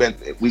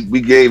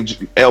gave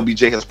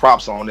LBJ his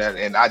props on that,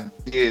 and I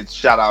did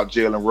shout out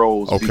Jalen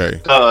Rose. Okay.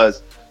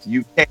 Because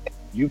you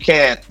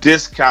can't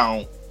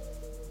discount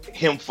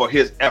him for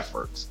his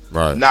efforts.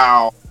 Right.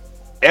 Now,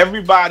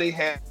 everybody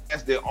has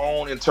their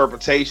own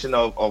interpretation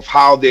of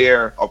how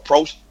they're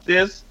approached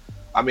this.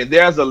 I mean,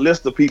 there's a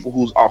list of people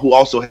who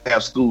also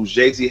have schools.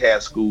 Jay-Z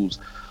has schools.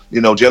 You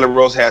know, Jalen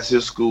Rose has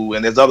his school,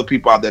 and there's other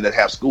people out there that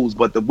have schools.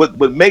 But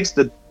what makes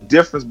the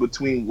difference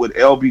between what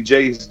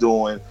LBJ is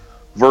doing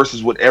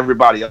versus what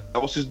everybody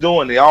else is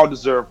doing, they all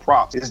deserve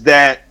props, is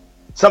that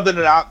something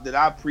that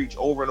I preach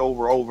over and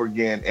over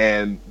again,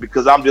 and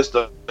because I'm just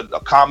a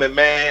common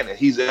man and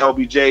he's an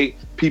LBJ,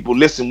 people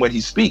listen when he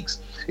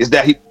speaks, is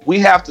that we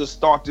have to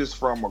start this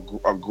from a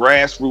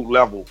grassroots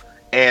level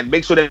and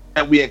make sure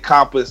that we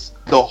encompass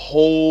the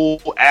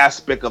whole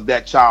aspect of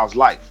that child's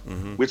life.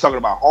 Mm-hmm. We're talking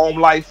about home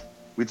life.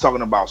 We're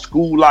talking about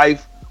school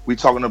life. We're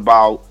talking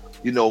about,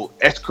 you know,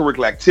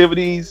 extracurricular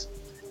activities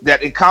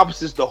that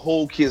encompasses the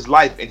whole kid's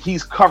life, and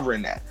he's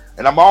covering that.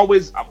 And I've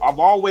always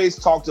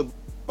talked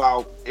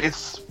about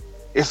it's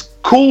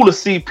cool to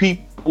see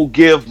people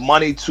give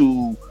money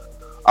to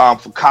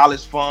for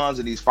college funds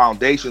and these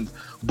foundations,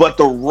 but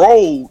the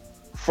road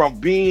from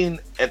being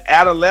an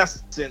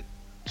adolescent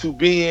to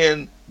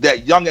being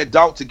that young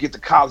adult to get to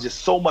college is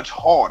so much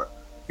harder.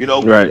 You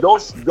know, right.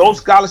 Those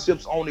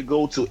scholarships only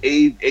go to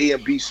A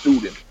and B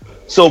students.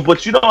 So,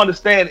 but you don't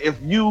understand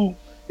if you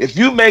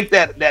make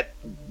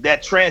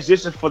that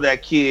transition for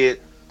that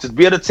kid to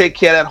be able to take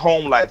care of that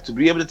home life, to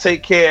be able to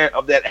take care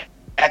of that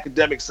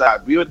academic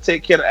side, be able to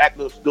take care of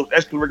those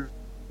extracurricular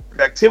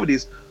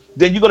activities,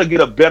 then you're gonna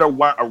get a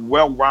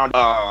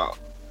well-rounded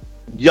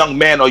young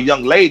man or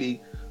young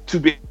lady to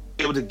be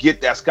able to get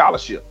that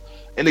scholarship.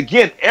 And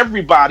again,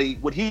 everybody,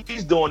 what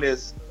he's doing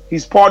is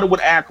he's partnered with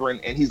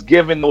Akron, and he's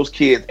giving those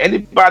kids,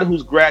 anybody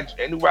who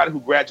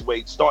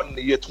graduates starting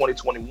the year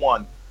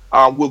 2021,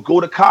 will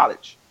go to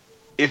college.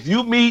 if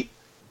you meet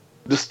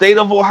the state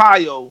of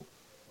Ohio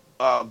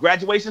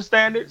graduation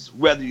standards,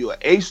 whether you're an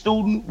A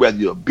student, whether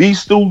you're a B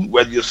student,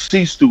 whether you're a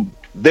C student,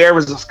 there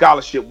is a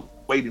scholarship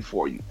waiting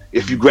for you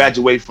if you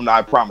graduate from the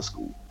I Promise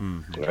School.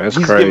 That's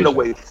He's crazy. giving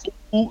away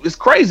food. It's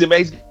crazy, man.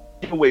 He's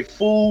giving away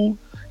food.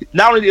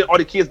 Not only are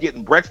the kids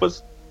getting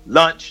breakfast,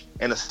 lunch,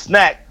 and a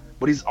snack,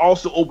 but he's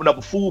also opened up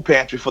a food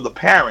pantry for the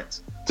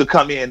parents to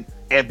come in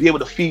and be able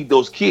to feed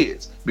those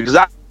kids. Because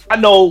I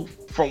know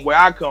from where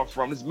I come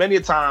from, there's many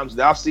times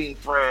that I've seen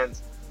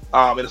friends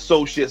and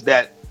associates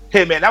that,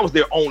 hey, man, that was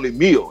their only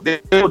meal.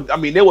 They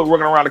were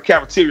working around the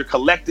cafeteria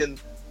collecting,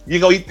 you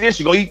gonna eat this,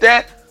 you gonna eat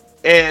that?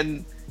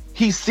 And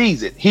he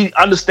sees it. He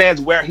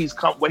understands where he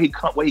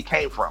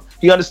came from.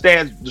 He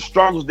understands the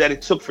struggles that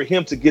it took for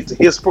him to get to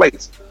his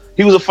place.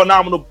 He was a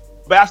phenomenal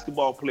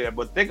basketball player,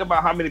 but think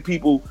about how many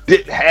people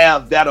didn't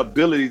have that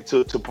ability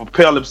to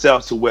propel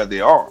themselves to where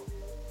they are.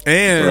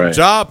 And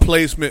job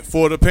placement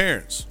for the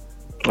parents.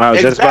 I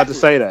was just about to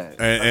say that.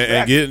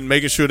 And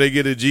making sure they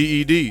get a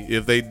GED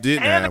if they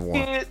didn't have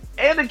one.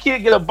 And the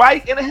kid get a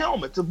bike and a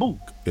helmet to boot.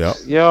 Yep.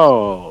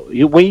 Yo,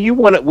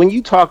 when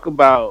you talk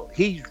about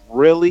he's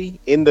really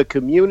in the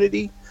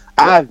community,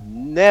 I've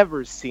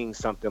never seen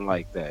something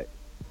like that.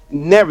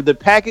 Never. The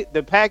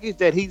package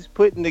that he's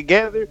putting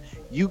together,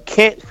 you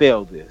can't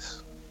fail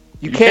this.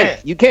 You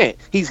can't. You can't.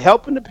 He's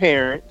helping the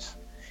parents.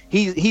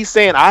 He's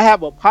saying, I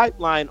have a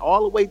pipeline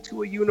all the way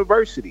to a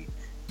university.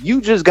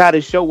 You just got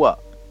to show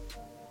up.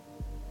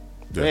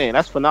 Yeah. Man,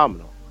 that's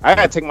phenomenal. I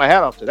got to take my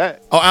hat off to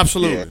that. Oh,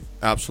 absolutely.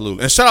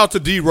 Absolutely. And shout out to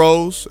D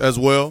Rose as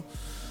well.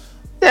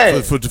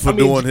 Yeah. For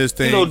doing his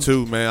thing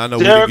too, man. I know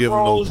we Derrick can give him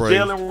no praise.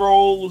 Jalen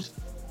Rose.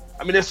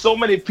 I mean, there's so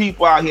many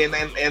people out here,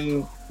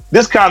 and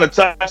this kind of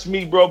touched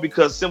me, bro,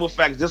 because simple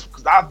fact, just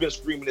because I've been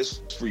screaming this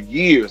for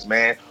years,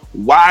 man.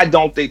 Why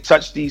don't they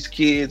touch these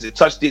kids and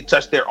touch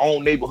their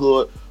own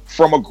neighborhood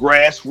from a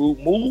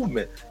grassroots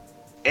movement?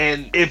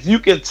 And if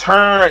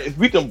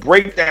we can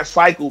break that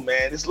cycle,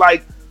 man, it's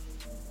like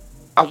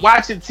I'm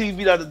watching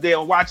TV the other day.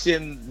 I'm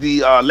watching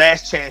the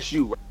Last Chance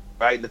U,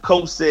 right? The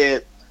coach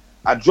said,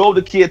 I drove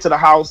the kid to the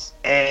house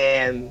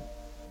and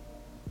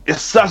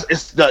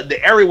the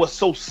area was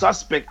so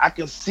suspect. I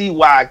can see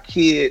why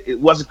it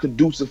wasn't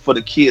conducive for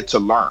the kid to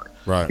learn.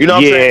 Right. You know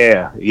what I'm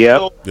saying?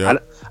 Yeah.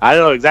 I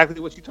know exactly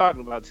what you're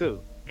talking about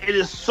too. It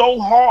is so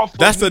hard for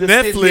That's the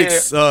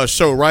Netflix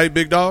show, right,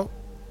 Big Dog?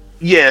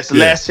 Yeah, it's the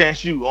Last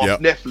Chance U on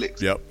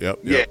Netflix. Yep.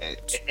 Yeah.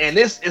 And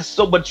it's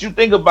so, but you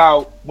think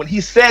about when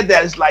he said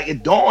that, it's like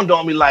it dawned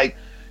on me like,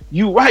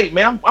 you right,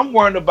 man. I'm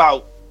worrying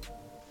about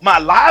my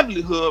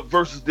livelihood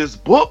versus this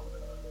book.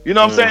 You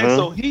know what I'm saying?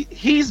 So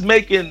he's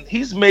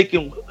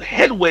making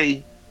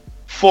headway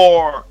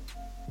for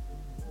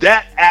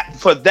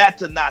that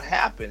to not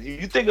happen.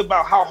 You think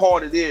about how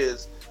hard it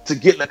is to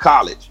get into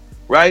college,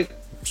 right?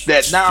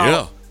 That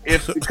now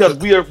because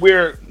we're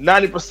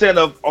 90%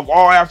 of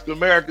all African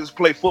Americans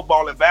play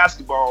football and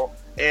basketball,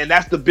 and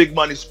that's the big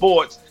money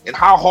sports. And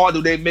how hard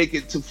do they make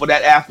it for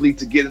that athlete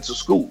to get into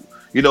school?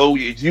 You know,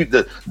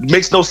 it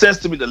makes no sense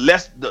to me.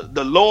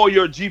 The lower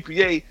your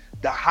GPA,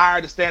 the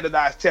higher the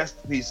standardized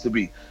test needs to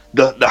be.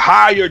 The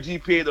higher your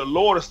GPA, the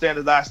lower the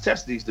standardized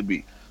test needs to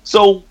be.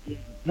 So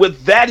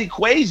with that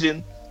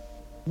equation,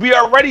 we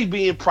are already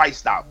being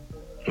priced out.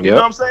 You know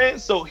what I'm saying?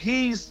 So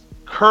he's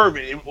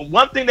curbing.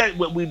 One thing that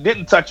we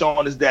didn't touch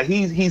on is that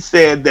he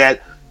said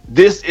that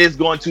this is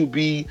going to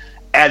be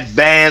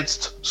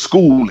advanced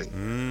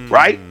schooling,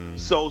 right?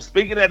 So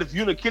speaking that, if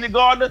you're a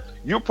kindergartner,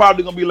 you're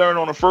probably going to be learning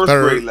on the first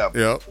grade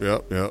level.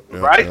 Yep.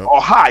 Right?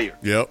 Or higher.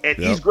 And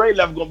each grade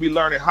level going to be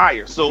learning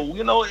higher. So,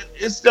 you know,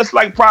 it's just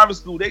like private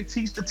school. They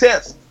teach the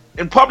test.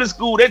 In public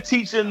school, they're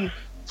teaching,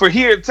 for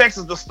here in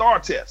Texas, the STAR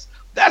test.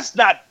 That's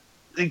not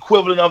the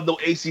equivalent of the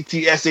ACT,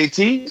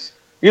 SATs.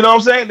 You know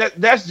what I'm saying?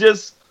 That's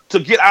just to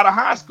get out of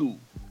high school.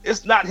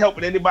 It's not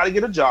helping anybody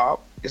get a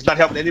job. It's not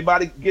helping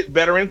anybody get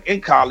better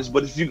in college.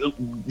 But if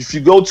you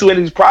go to any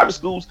of these private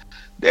schools,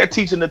 they're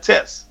teaching the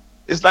test.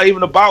 It's not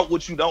even about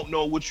what you don't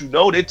know, what you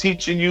know. They're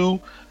teaching you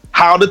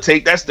how to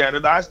take that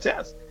standardized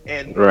test.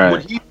 And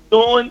what he's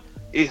doing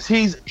is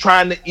he's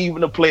trying to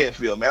even the playing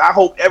field, man. I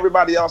hope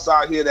everybody else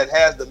out here that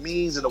has the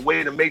means and the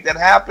way to make that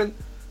happen,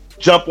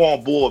 jump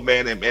on board,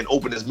 man, and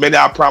open as many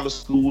I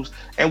Promise schools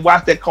and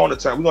watch that corner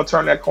turn. We're going to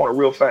turn that corner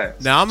real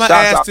fast. Now, I'm going to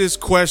ask this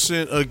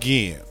question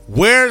again.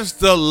 Where's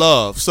the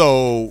love?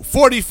 So,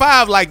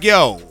 45, like,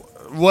 yo,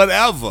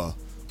 whatever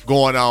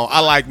going on. I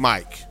like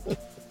Mike.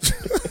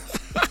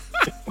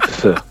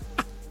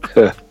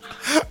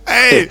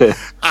 Hey,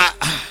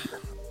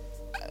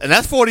 and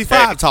that's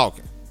 45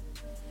 talking.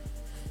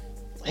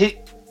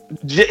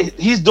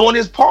 He's doing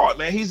his part,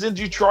 man. He's in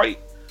Detroit,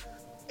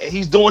 and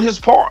he's doing his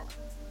part.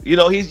 You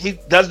know, he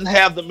doesn't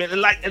have the men.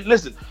 And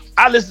listen,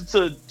 I listen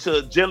to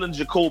Jalen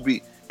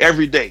Jacoby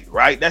every day,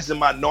 right? That's in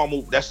my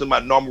normal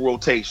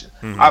rotation.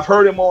 I've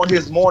heard him on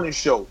his morning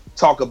show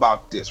talk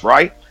about this,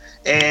 right?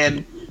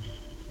 And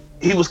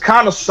he was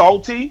kind of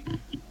salty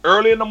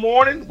early in the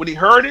morning when he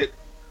heard it.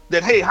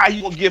 That, hey, how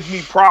you gonna give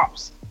me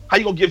props? How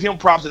you gonna give him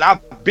props? And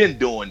I've been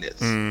doing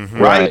this,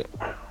 right?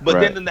 But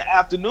then in the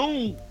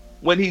afternoon,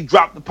 when he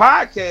dropped the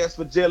podcast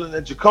for Jalen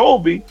and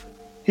Jacoby,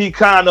 he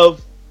kind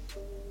of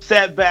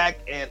sat back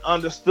and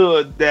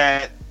understood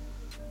that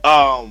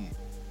I'm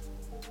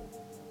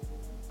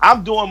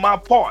doing my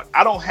part.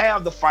 I don't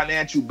have the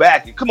financial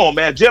backing. Come on,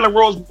 man. Jalen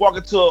Rose walk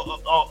into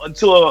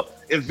a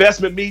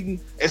investment meeting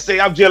and say,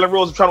 I'm Jalen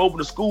Rose, I'm trying to open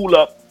the school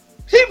up.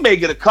 He may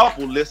get a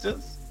couple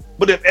listens.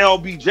 But if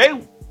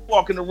LBJ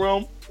walk in the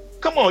room,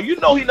 come on, you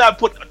know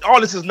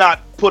all this is not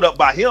put up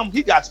by him.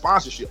 He got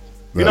sponsorship.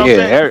 You know what I'm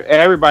saying?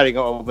 Everybody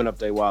gonna open up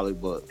their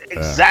wallet book.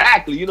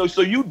 Exactly. You know,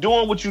 so you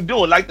doing what you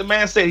doing. Like the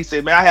man said, he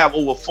said, man, I have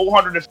over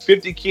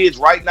 450 kids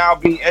right now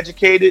being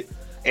educated.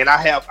 And I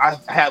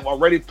have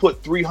already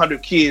put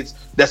 300 kids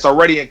that's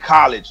already in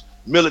college,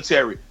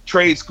 military,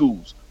 trade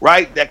schools,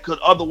 right? That could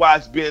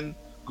otherwise went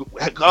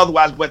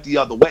the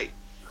other way.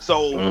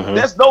 So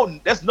there's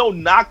no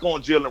knock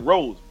on Jalen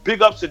Rose.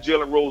 Big ups to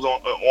Jalen Rose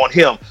on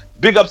him.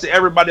 Big ups to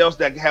everybody else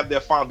that have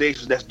their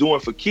foundations that's doing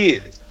for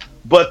kids.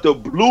 But the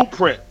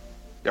blueprint,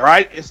 all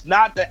right, it's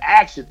not the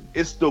action,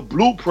 it's the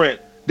blueprint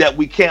that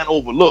we can't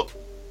overlook,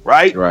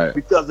 right? Right.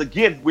 Because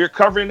again, we're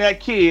covering that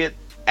kid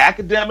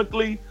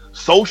academically,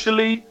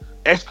 socially,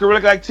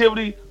 extracurricular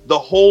activity, the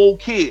whole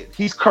kid.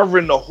 He's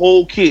covering the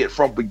whole kid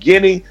from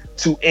beginning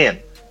to end.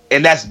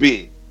 And that's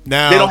big.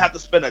 Now they don't have to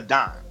spend a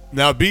dime.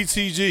 Now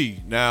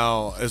BTG,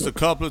 now it's a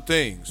couple of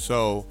things.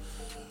 So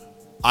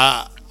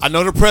I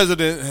know the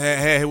president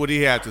had what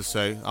he had to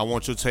say. I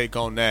want your take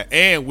on that.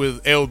 And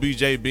with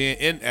LBJ being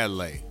in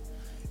LA,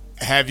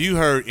 have you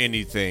heard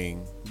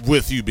anything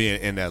with you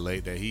being in LA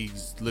that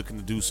he's looking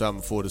to do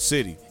something for the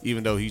city,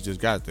 even though he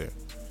just got there?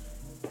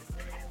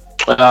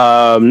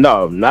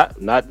 No, not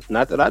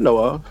that I know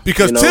of.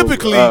 Because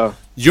typically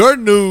your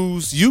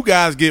news, you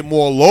guys get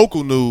more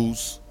local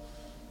news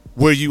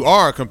where you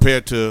are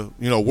compared to,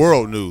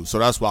 world news. So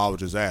that's why I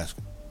was just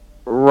asking.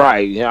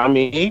 Right. Yeah. I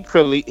mean, he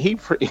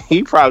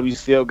probably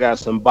still got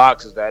some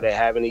boxes that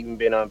haven't even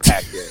been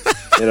unpacked yet.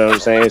 You know what I'm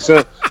saying?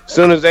 So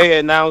soon as they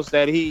announced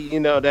that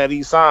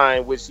he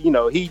signed, which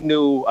he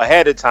knew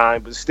ahead of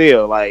time, but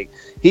still, like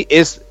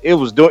it's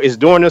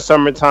during the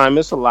summertime.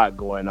 It's a lot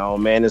going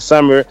on, man. The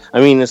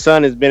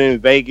sun has been in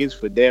Vegas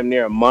for damn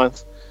near a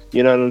month.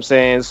 You know what I'm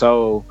saying?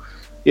 So,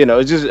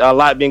 it's just a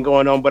lot been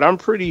going on. But I'm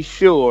pretty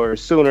sure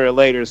sooner or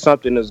later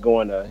something is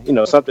going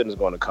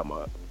to come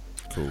up.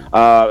 Cool.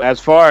 As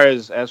far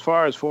as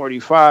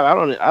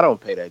 45, I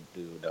don't pay that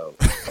dude though.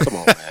 Come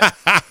on, man.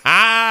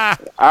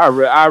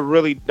 I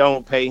really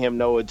don't pay him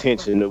no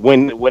attention.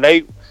 When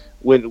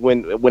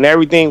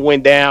everything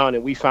went down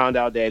and we found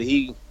out that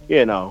he,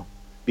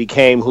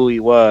 became who he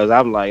was,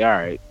 I'm like, all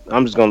right,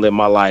 I'm just gonna live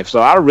my life. So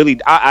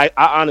I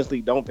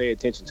honestly don't pay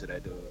attention to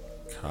that dude.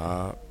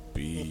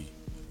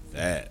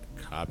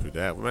 Copy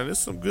that, man. It's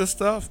some good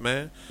stuff,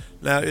 man.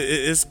 Now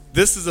this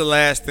is the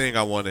last thing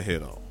I want to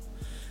hit on.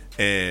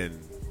 And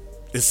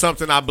it's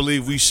something I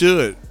believe we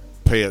should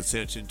pay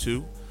attention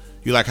to.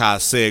 You like how I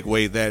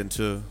segued that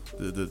into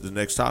the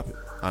next topic?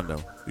 I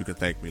know. You can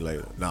thank me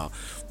later. No.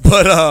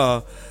 But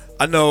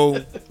I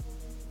know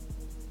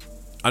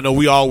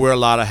we all wear a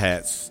lot of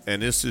hats.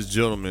 And this is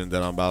gentlemen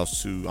that I'm about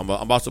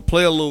to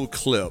play a little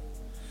clip.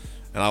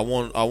 And I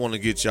want to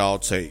get y'all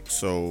take.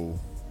 So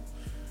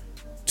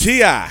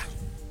T.I.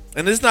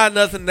 And it's not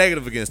nothing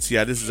negative against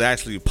T.I. This is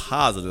actually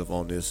positive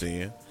on this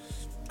end.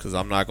 Because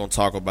I'm not going to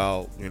talk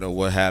about,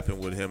 what happened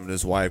with him and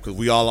his wife. Because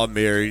we all are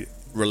married.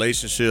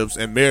 Relationships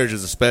and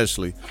marriages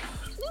especially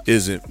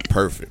isn't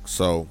perfect.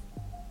 So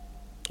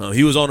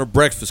he was on the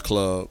Breakfast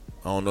Club.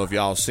 I don't know if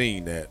y'all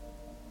seen that.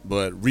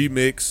 But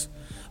remix.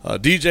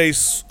 DJ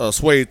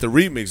Suede, the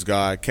remix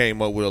guy,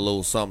 came up with a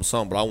little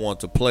something. But I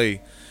want to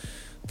play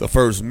the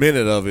first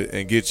minute of it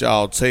and get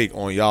y'all take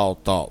on y'all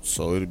thoughts.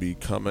 So it'll be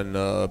coming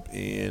up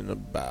in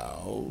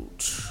about,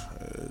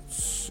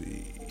 let's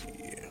see,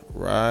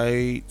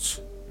 right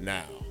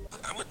now.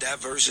 I'm a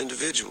diverse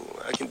individual.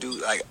 I can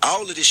do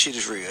all of this shit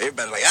is real.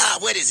 Everybody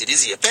what is it?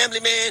 Is he a family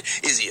man?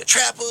 Is he a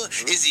trapper?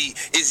 Is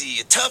he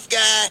a tough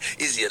guy?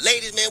 Is he a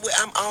ladies man?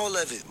 I'm all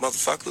of it,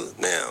 motherfucker.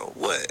 Now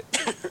what?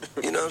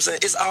 You know what I'm saying?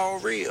 It's all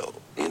real.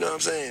 You know what I'm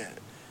saying?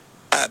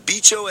 I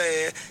beat your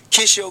ass,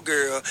 kiss your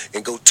girl,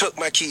 and go tuck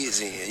my kids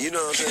in. You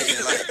know what I'm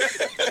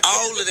saying?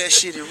 All of that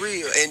shit is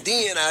real. And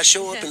then I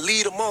show up and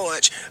lead a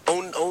march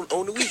on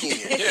the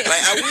weekend.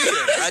 I will.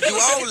 I do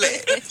all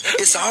that.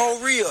 It's all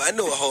real. I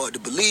know it's hard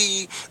to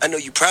believe. I know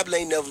you probably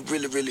ain't never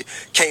really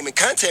came in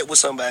contact with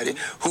somebody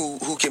who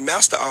can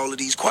master all of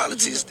these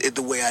qualities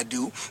the way I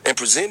do and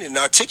present it and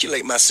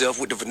articulate myself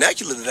with the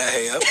vernacular that I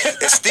have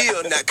and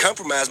still not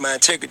compromise my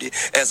integrity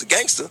as a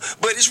gangster.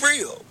 But it's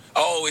real. I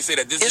always say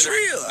that it's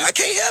real. I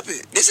can't help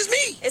it. This is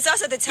me. It's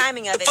also the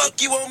timing of it. The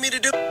fuck you want me to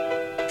do?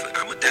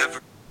 I'm a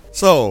diverse.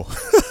 So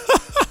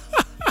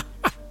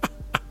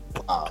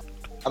Wow.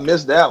 I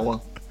missed that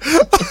one.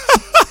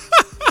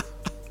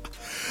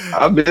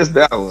 I missed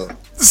that one.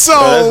 So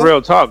that's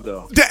real talk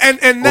though.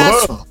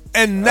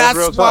 And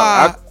that's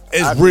why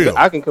it's real.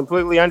 I can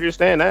completely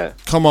understand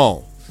that. Come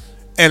on.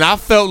 And I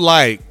felt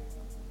like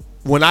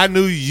when I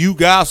knew you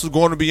guys was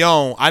going to be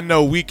on, I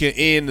know we can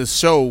end the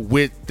show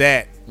with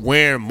that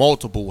wearing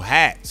multiple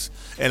hats.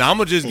 And I'm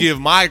gonna just give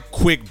my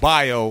quick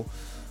bio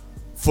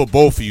for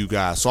both of you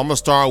guys. So I'm gonna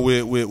start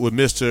with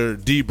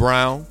Mr. D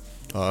Brown.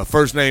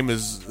 First name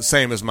is the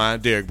same as mine,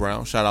 Derek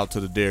Brown. Shout out to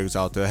the Dereks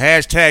out there.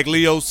 Hashtag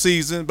Leo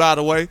season, by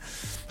the way.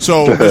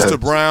 So Mr.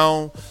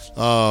 Brown,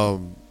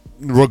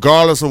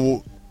 regardless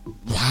of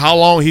how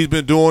long he's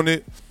been doing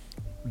it,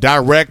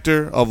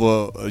 director of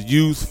a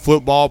youth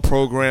football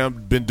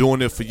program, been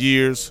doing it for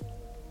years.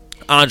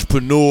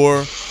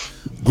 Entrepreneur,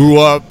 grew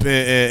up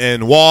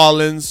in New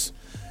Orleans,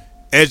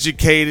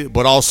 educated,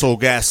 but also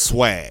got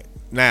swag.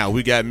 Now,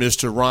 we got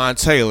Mr. Ron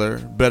Taylor,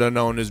 better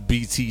known as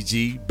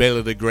BTG,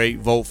 Baylor the Great,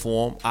 vote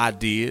for him. I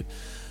did.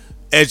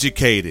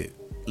 Educated,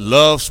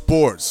 love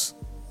sports,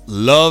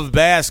 love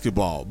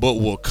basketball, but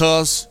will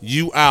cuss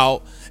you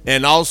out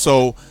and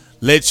also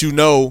let you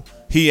know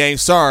he ain't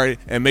sorry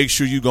and make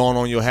sure you going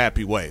on your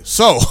happy way.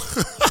 So,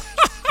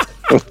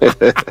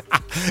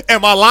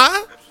 am I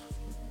lying?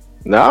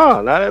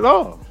 No, not at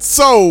all.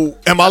 So,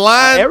 am I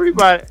lying?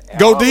 Everybody,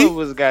 Go all D. of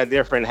us got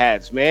different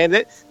hats, man.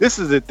 This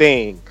is the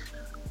thing.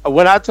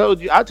 When I told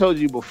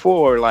you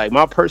before, like,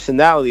 my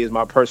personality is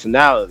my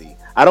personality.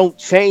 I don't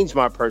change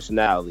my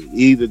personality.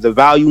 Either the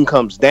volume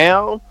comes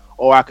down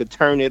or I could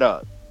turn it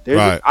up.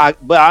 Right.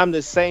 But I'm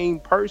the same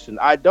person.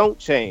 I don't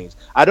change.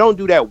 I don't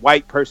do that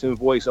white person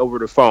voice over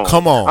the phone.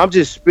 Come on. I'm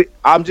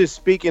just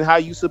speaking how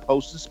you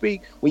supposed to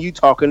speak when you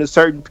talking to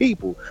certain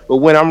people. But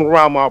when I'm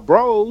around my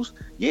bros,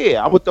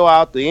 yeah, I'm gonna throw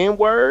out the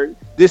N-word,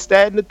 this,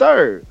 that, and the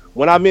third.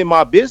 When I'm in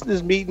my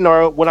business meeting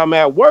or when I'm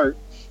at work,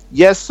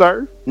 yes,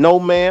 sir, no,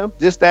 ma'am,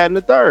 this, that, and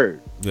the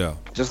third. Yeah.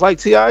 Just like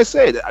T.I.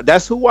 said,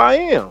 that's who I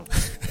am.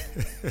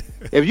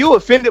 If you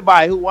offended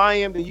by who I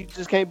am, then you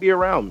just can't be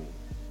around me.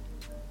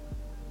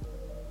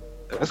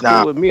 That's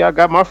cool with me. I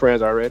got my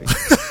friends already.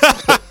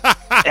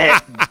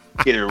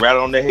 Hit it right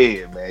on the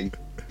head, man.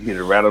 You hit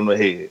it right on the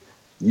head.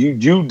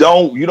 You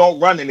don't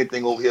run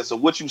anything over here, so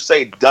what you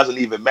say doesn't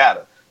even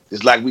matter.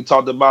 It's like we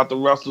talked about the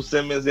Russell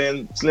Simmons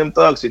and Slim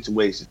Thug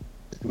situation.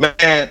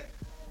 Man,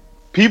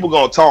 people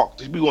gonna talk.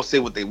 People gonna say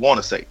what they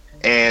want to say,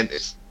 and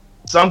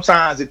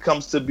sometimes it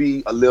comes to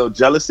be a little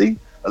jealousy,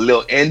 a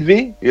little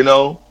envy. You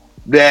know,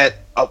 that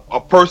a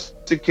person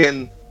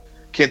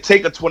can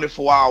take a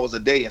 24 hours a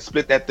day and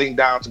split that thing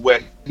down to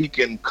where he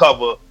can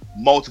cover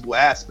multiple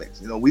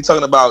aspects. You know, we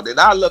talking about, and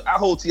I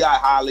hold T.I.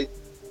 highly.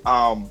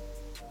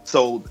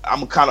 So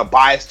I'm kind of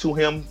biased to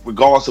him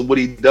regardless of what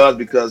he does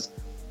because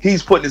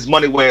he's putting his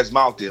money where his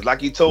mouth is. Like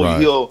he told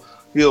you,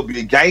 he'll be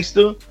a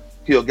gangster.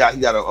 He got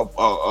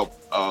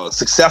a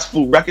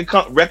successful record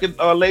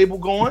label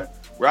going,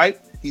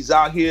 right? He's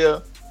out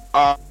here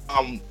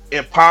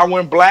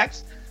empowering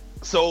blacks.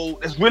 So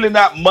there's really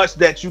not much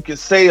that you can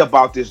say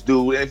about this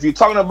dude. And if you're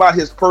talking about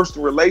his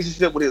personal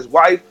relationship with his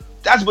wife,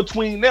 that's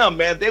between them,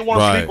 man. They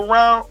want to sleep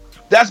around.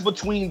 That's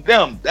between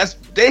them.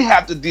 They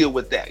have to deal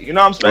with that. You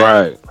know what I'm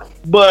saying? Right.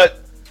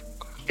 But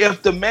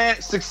if the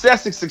man,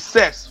 success is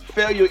success,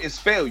 failure is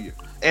failure,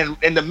 and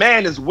the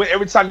man is win.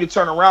 Every time you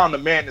turn around, the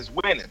man is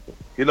winning.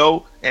 You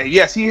know. And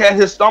yes, he had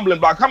his stumbling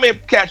block. How many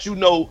cats you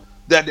know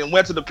that then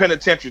went to the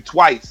penitentiary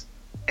twice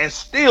and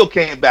still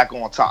came back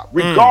on top,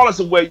 regardless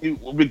of where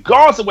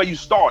you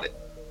started,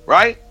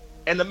 right?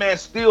 And the man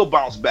still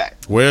bounced back.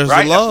 Where's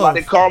right? the love? That's why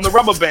they call him the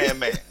rubber band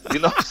man. You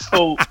know,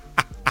 so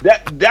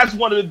that's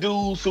one of the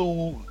dudes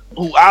who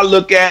I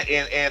look at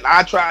and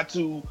I try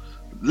to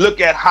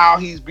look at how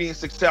he's being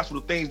successful,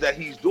 the things that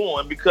he's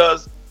doing,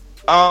 because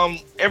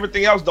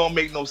everything else don't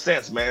make no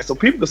sense, man. So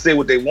people can say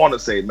what they want to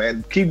say,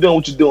 man. Keep doing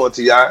what you're doing,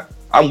 T.I.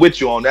 I'm with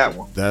you on that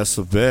one. That's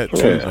a bet,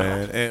 too,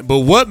 man. But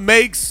what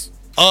makes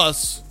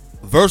us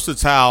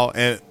versatile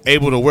and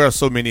able to wear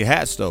so many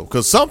hats, though?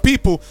 Because some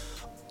people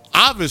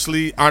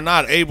obviously are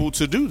not able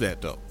to do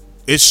that, though.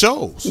 It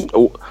shows.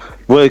 Well,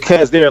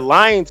 because they're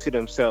lying to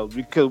themselves,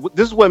 because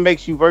this is what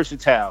makes you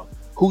versatile.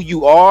 Who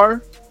you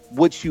are,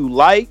 what you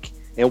like,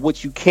 and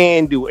what you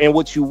can do, and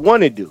what you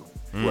want to do.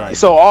 Right.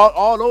 So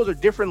all those are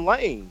different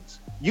lanes.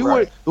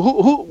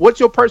 What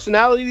your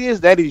personality is,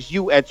 that is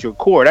you at your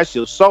core. That's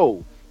your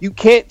soul. You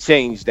can't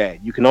change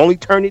that. You can only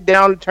turn it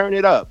down and turn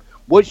it up.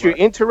 What you're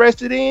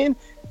interested in,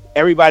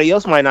 everybody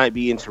else might not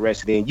be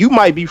interested in. You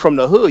might be from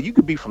the hood. You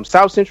could be from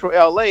South Central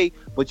LA,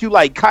 but you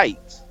like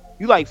kites.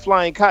 You like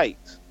flying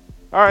kites.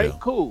 All right,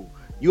 cool.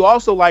 You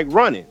also like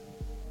running.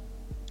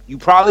 You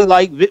probably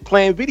like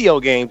playing video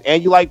games,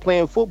 and you like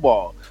playing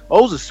football.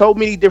 Those are so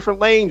many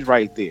different lanes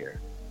right there.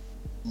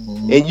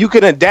 Mm-hmm. And you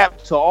can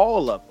adapt to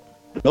all of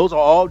them. Those are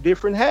all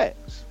different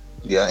hats.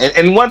 Yeah,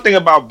 and one thing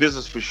about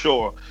business for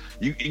sure,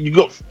 you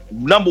go,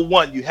 number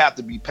one, you have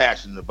to be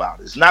passionate about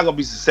it. It's not going to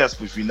be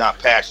successful if you're not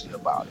passionate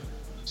about it.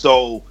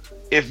 So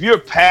if you're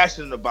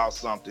passionate about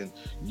something,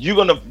 you're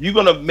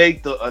gonna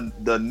make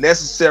the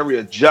necessary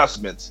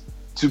adjustments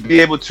to be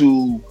able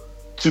to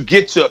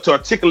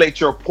articulate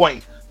your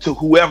point to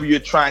whoever you're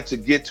trying to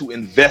get to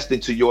invest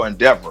into your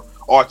endeavor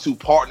or to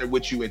partner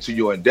with you into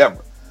your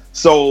endeavor.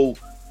 So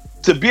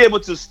to be able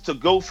to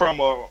go from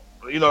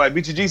like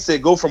BTG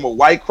said, go from a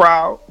white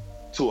crowd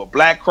to a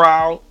black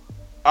crowd,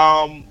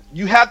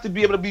 you have to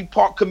be able to be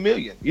part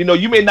chameleon. You know,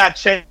 you may not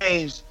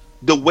change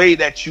the way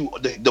that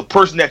the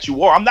person that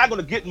you are. I'm not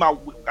gonna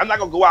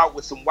go out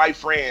with some white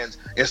friends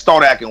and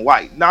start acting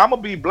white. Now I'm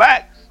gonna be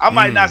black. I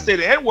might not say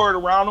the N-word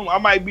around them. I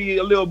might be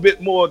a little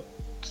bit more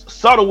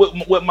subtle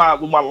with my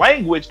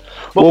language.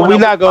 But we're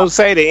not gonna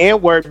say the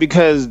N-word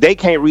because they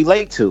can't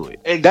relate to it.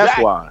 Exactly. That's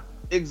why.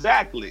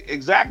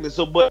 Exactly.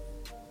 So, but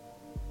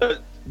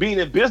being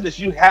in business,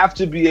 you have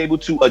to be able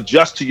to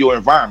adjust to your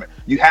environment.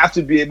 You have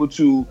to be able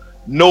to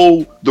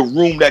know the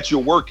room that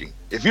you're working.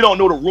 If you don't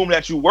know the room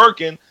that you're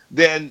working,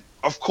 then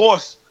of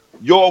course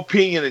your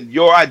opinion and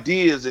your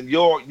ideas and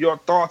your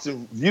thoughts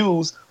and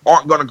views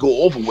aren't going to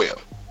go over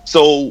well.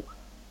 So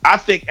I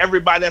think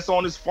everybody that's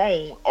on this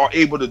phone are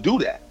able to do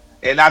that.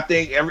 And I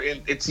think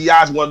and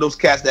T.I. is one of those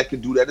cats that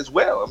can do that as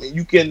well. I mean,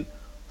 you can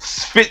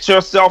fit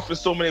yourself in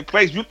so many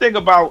places. You think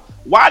about,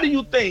 why do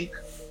you think,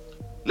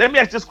 let me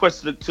ask this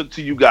question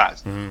to you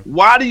guys.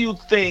 Why do you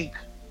think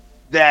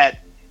that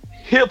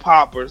hip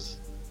hoppers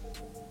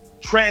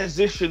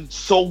transition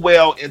so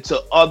well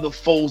into other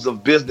folds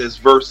of business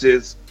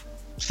versus,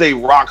 say,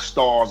 rock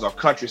stars or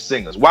country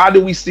singers? Why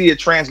do we see it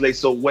translate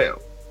so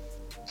well?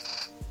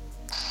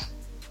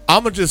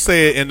 I'm going to just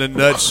say it in a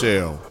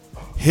nutshell.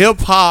 Hip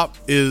hop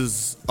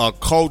is a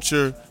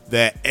culture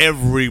that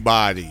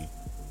everybody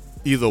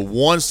either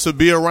wants to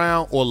be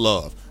around or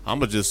love. I'm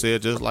going to just say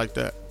it just like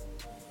that.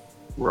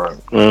 Right.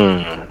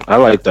 I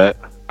like that.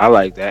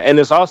 And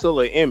it's also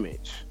an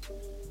image.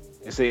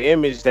 It's an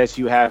image that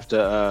you have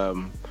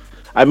to,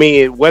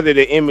 whether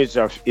the image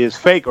is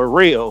fake or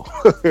real,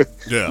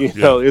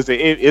 know,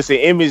 it's an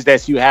image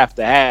that you have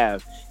to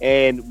have.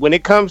 And when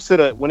it comes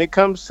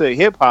to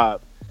hip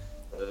hop,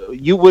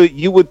 you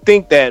would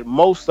think that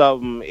most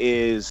of them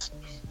is,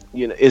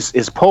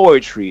 is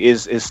poetry,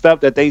 is stuff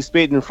that they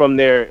spitting from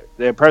their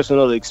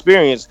personal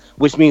experience,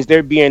 which means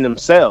they're being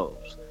themselves.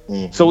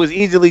 So it's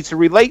easily to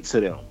relate to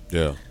them.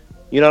 Yeah.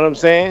 You know what I'm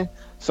saying?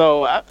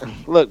 So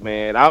look,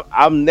 man,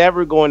 I'm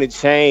never going to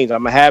change.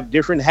 I'm gonna have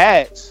different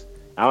hats.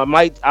 I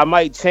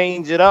might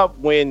change it up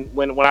when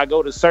I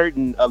go to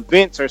certain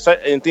events or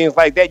certain things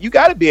like that. You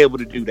got to be able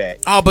to do that.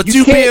 Oh, but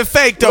you being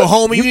fake though,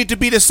 homie. You need to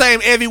be the same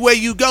everywhere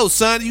you go,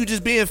 son. You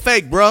just being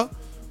fake, bro.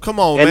 Come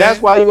on, man.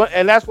 That's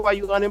why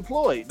you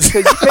unemployed,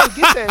 because you can't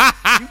get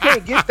that. You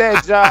can't get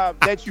that job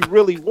that you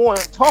really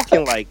want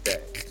talking like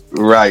that.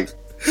 Right.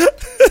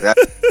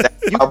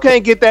 You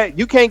can't get that.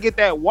 You can't get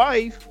that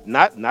wife,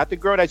 not the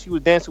girl that you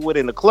was dancing with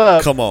in the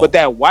club. Come on. But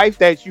that wife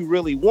that you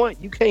really want.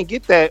 You can't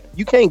get that.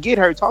 You can't get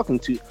her talking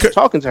to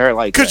her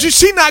like that. Because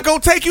she not gonna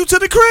take you to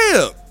the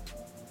crib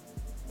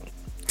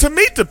to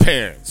meet the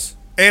parents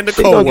and the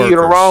coworkers. Gonna give you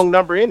the wrong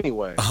number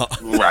anyway.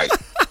 Right.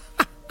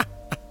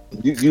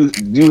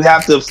 You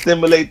have to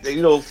stimulate.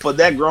 For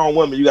that grown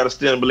woman, you got to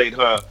stimulate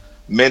her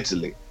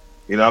mentally.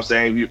 You know what I'm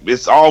saying?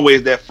 It's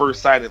always that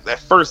first sight. That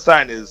first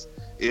sign is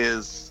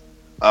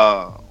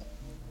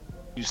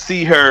you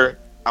see her,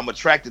 I'm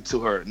attracted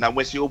to her. Now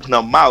when she opens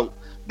her mouth,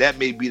 that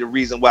may be the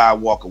reason why I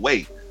walk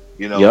away,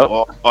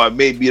 or it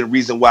may be the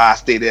reason why I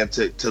stay there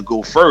to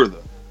go further.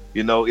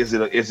 Is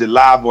it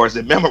live or is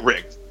it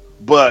Memorex?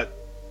 But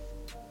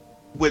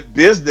with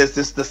business,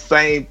 it's the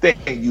same thing.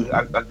 You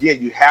have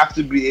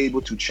to be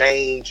able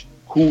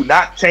to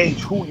not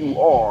change who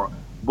you are,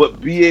 but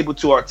be able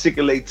to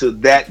articulate to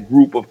that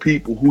group of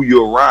people who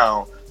you're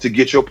around to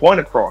get your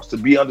point across, to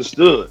be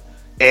understood.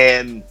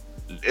 And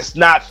it's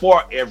not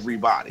for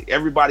everybody.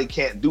 Everybody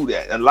can't do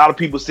that. And a lot of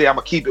people say, I'm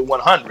going to keep it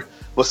 100.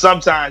 But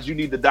sometimes you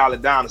need to dial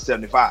it down to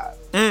 75,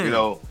 And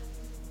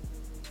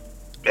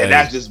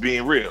that's just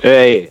being real.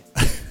 Hey,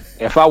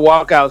 if I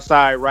walk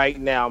outside right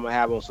now, I'm going to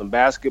have on some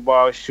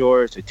basketball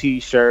shorts, a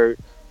T-shirt.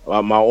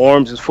 My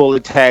arms is full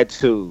of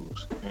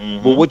tattoos.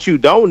 But what you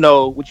don't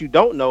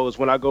know is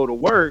when I go to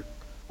work,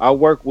 I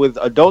work with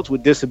adults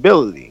with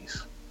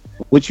disabilities.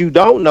 What you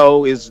don't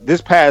know is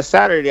this past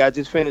Saturday, I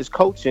just finished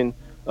coaching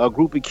a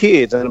group of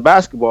kids in a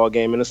basketball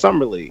game in the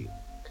summer league.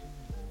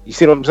 You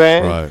see what I'm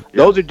saying? Right.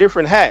 Those are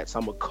different hats.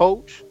 I'm a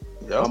coach.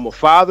 Yep. I'm a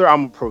father.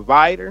 I'm a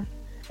provider.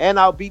 And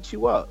I'll beat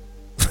you up.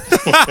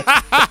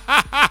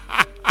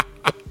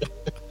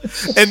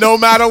 And no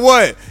matter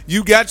what,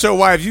 you got your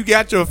wife, you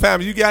got your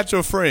family, you got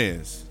your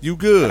friends. You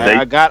good.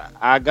 I got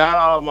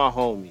all of my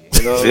homies.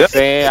 You know what I'm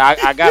saying?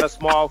 I got a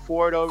small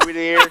forward over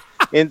there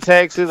in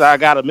Texas. I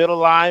got a middle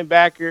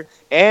linebacker.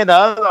 And the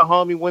other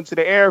homie went to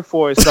the Air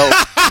Force. So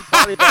he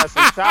probably got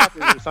some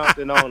choppers or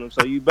something on him.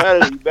 So you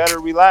better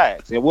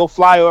relax. And we'll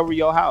fly over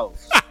your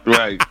house.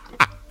 Right.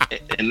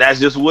 And that's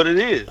just what it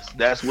is.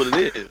 That's what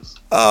it is.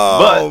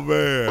 Oh,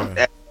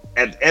 man.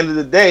 At the end of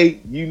the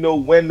day, you know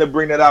when to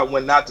bring that out,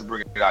 when not to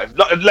bring it out.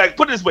 Like,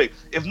 put it this way: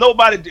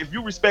 if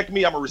you respect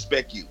me, I'm gonna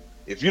respect you.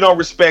 If you don't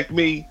respect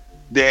me,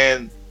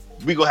 then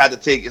it's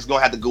gonna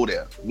have to go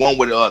there, one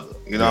way or the other.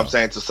 You know what I'm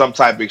saying? To some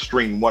type of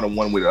extreme, one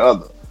way or the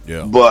other.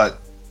 Yeah. But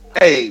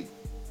hey,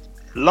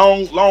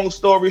 long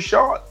story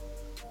short,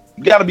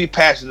 you got to be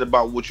passionate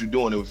about what you're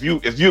doing.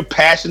 If you're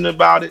passionate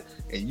about it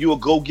and you're a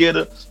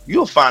go-getter,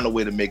 you'll find a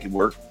way to make it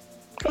work.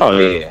 Oh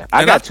yeah, I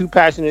And got two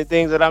passionate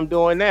things that I'm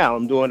doing now.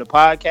 I'm doing a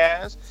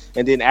podcast,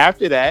 and then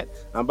after that,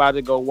 I'm about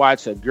to go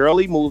watch a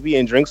girly movie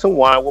and drink some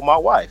wine with my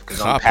wife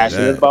because I'm Copy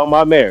passionate that. about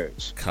my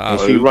marriage,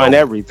 Copy and she run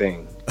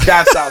everything.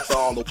 Shouts out to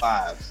all the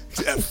wives.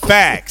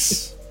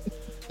 Facts.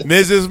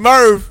 Mrs.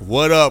 Murph,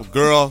 what up,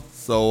 girl?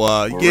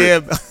 So, yeah.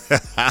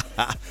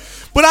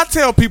 But I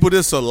tell people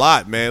this a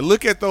lot, man.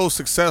 Look at those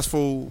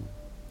successful,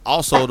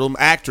 also them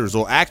actors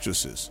or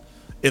actresses.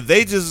 If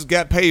they just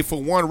got paid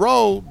for one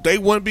role, they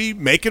wouldn't be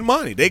making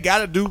money. They got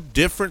to do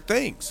different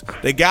things.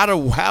 They got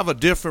to have a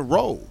different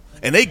role,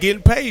 and they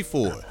getting paid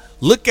for it.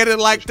 Look at it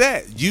like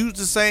that. Use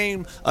the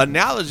same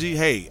analogy.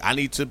 Hey, I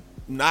need to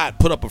not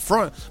put up a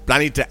front, but I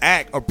need to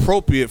act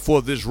appropriate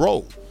for this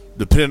role,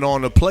 depending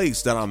on the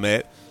place that I'm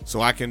at,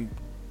 so I can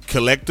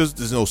collect this,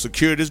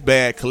 secure this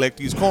bag, collect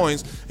these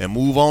coins, and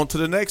move on to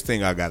the next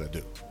thing I got to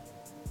do.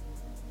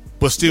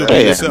 But still be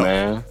yourself.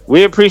 Man.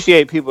 We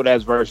appreciate people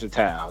that's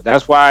versatile.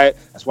 That's why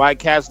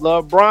cats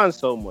love Bron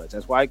so much.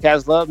 That's why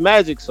cats love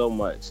Magic so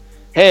much.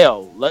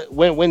 Hell,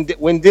 when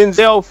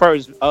Denzel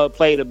first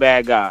played a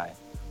bad guy,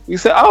 we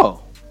said,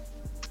 "Oh,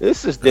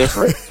 this is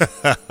different.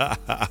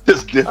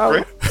 It's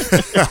different."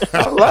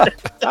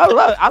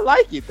 I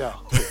like it though.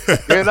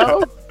 You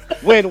know,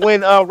 when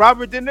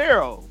Robert De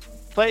Niro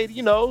played,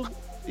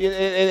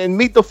 in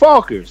Meet the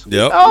Fockers.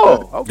 Yep.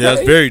 Oh, okay. Yeah,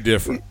 it's very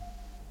different.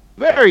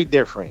 Very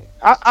different.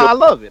 I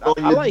love it.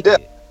 I like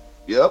it.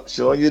 Yep,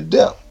 showing your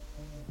depth.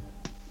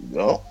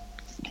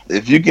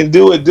 If you can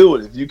do it, do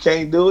it. If you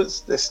can't do it,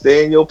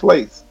 stay in your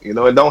place. And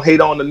don't hate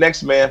on the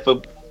next man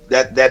for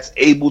that's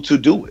able to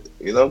do it.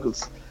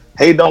 Because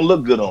hate don't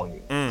look good on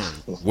you.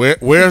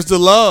 Where's the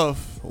love?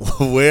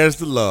 Where's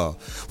the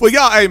love? Well,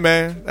 y'all, hey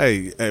man,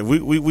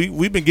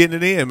 we've been getting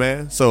it in,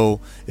 man.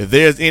 So if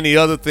there's any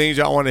other things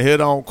y'all want to hit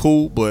on,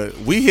 cool. But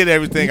we hit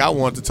everything I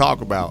want to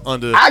talk about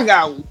under. I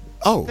got.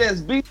 Since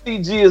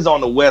BTG is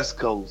on the West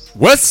Coast,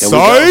 West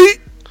Side,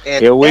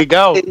 and here we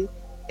go.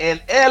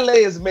 And LA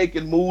is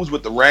making moves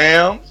with the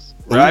Rams,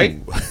 right?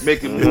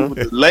 Making moves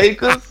with the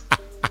Lakers.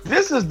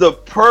 This is the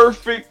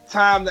perfect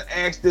time to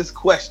ask this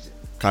question.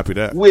 Copy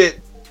that. With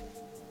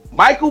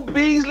Michael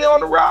Beasley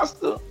on the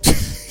roster,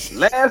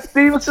 Lance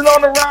Stevenson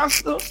on the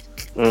roster,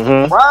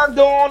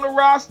 Rondo on the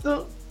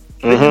roster.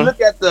 Then you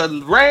look at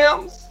the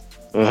Rams,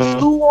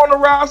 Stu on the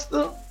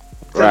roster,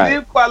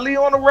 Talib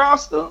Kweli on the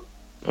roster.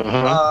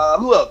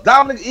 Who else?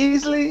 Dominic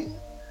Easley,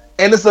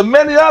 and there's so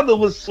many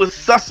others with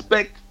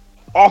suspect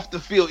off the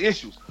field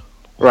issues.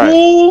 Right.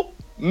 Who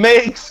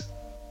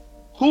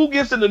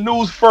gets in the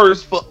news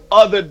first for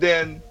other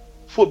than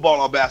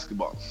football or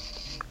basketball?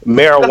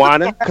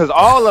 Marijuana, because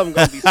all of them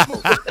gonna be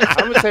smoked.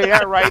 I'm gonna tell you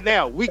that right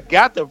now. We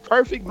got the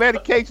perfect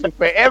medication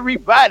for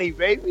everybody,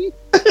 baby.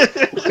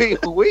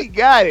 we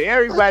got it.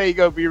 Everybody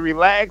gonna be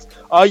relaxed.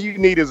 All you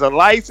need is a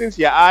license,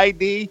 your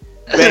ID,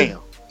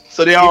 bam.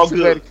 So they all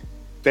good.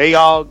 They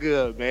all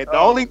good, man. The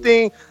only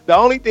thing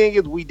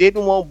is we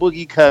didn't want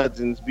Boogie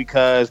Cousins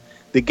because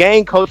the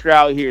gang culture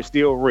out here is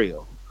still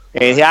real.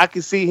 And I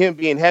can see him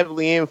being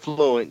heavily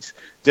influenced,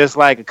 just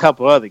like a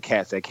couple other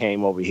cats that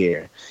came over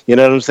here. You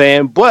know what I'm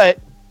saying?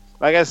 But,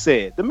 like I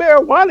said, the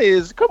marijuana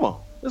is, come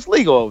on, it's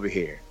legal over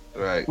here.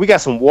 Right. We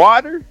got some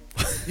water.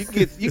 You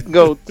can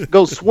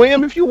go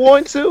swim if you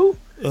want to.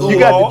 You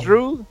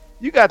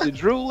got the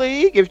Drew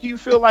League. If you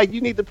feel like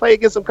you need to play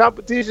against some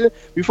competition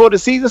before the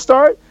season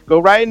starts, go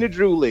right in the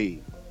Drew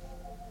League.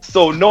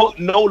 So no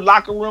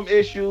locker room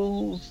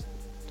issues.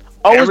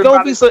 Oh,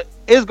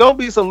 it's gonna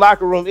be some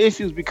locker room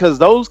issues because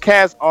those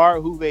cats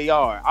are who they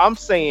are. I'm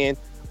saying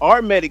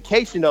our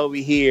medication over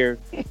here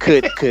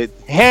could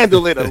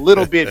handle it a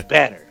little bit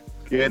better.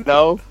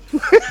 Now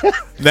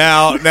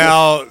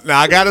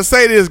I gotta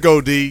say this, Go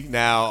D.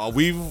 Now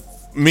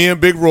me and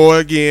Big Roy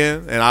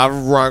again, and I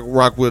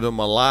rock with him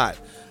a lot.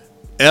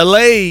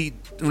 LA,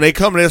 when they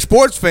come to their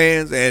sports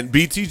fans, and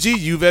BTG,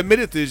 you've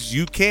admitted this,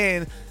 you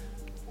can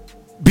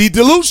be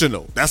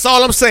delusional. That's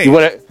all I'm saying.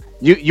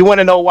 You want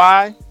to know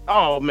why?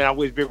 Oh man, I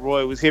wish Big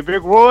Roy was here.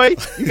 Big Roy,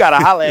 you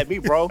gotta holler at me,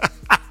 bro.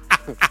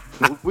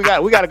 we got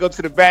to go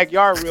to the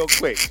backyard real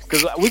quick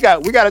because we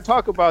got to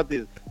talk about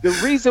this. The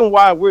reason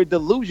why we're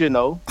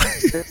delusional.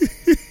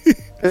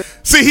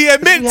 See, he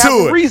admitting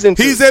to it.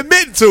 He's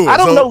admitting to it. I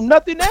don't know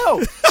nothing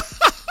else.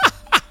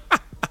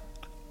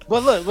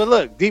 But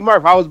look, D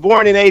Murph, I was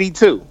born in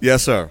 '82.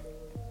 Yes, sir.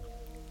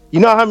 You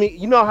know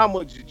how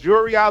much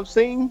jewelry I've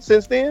seen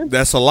since then?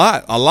 That's a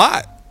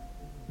lot.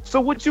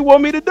 So what you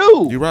want me to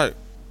do? You're right.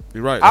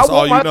 That's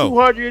all you know. I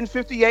want my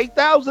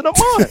 $258,000 a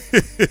month.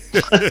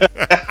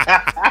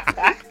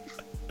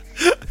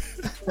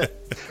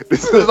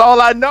 This is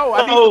all I know.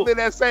 I need to live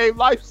that same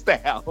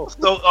lifestyle.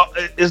 So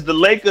is the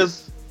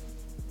Lakers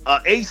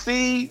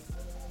AC?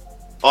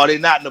 Or are they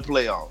not in the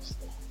playoffs?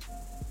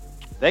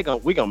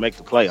 We gonna make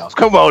the playoffs.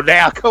 Come on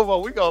now.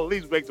 We gonna at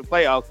least make the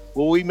playoffs.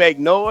 Will we make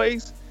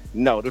noise?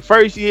 No. The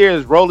first year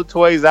is roll the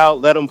toys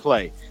out, let them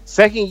play.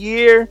 Second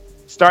year,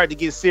 start to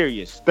get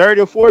serious. Third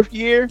and fourth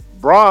year,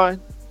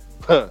 Bron.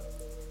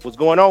 What's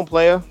going on,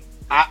 player?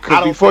 I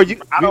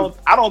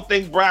don't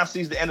think Bron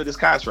sees the end of this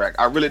contract.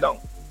 I really don't.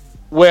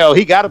 Well,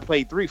 he got to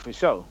play 3 for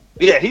sure.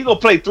 Yeah, he's gonna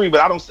play 3,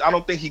 but I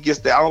don't think he gets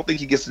that. I don't think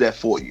he gets to that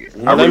 4 year.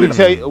 Let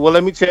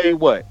me tell you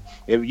what.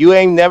 If you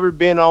ain't never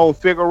been on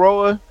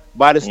Figueroa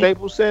by the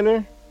Staples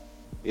Center,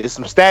 there's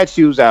some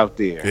statues out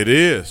there. It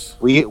is.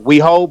 We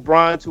hold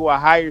Bron to a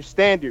higher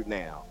standard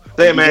now.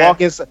 Say,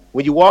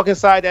 When you walk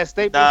inside that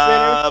Staples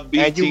Center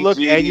and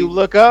you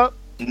look up,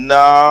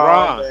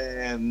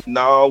 man,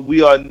 no,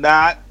 we are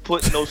not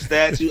putting no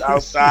statue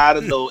outside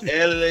of no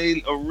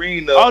LA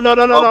arena. Oh no!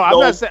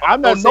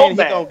 I'm not saying he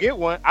gonna get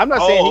one. I'm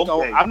not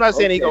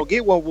saying he gonna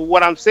get one. But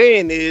what I'm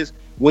saying is,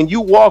 when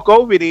you walk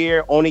over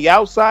there on the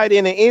outside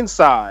and the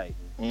inside,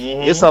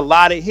 it's a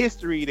lot of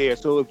history there.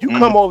 So if you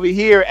come over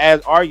here as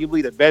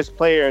arguably the best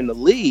player in the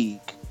league,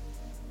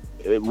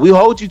 we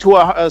hold you to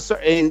a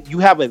certain, and you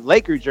have a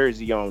Laker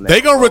jersey on. They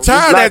gonna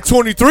retire that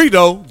 23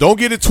 though. Don't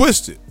get it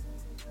twisted.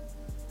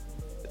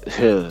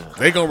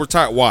 They gonna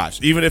retire.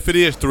 Watch, even if it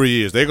is 3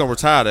 years, they gonna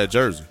retire that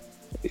jersey.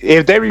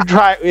 If they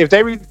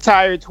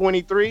retire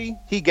 23,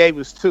 he gave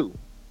us 2.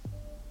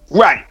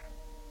 Right.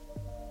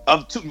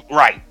 Of 2.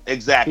 Right.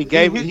 Exactly.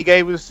 He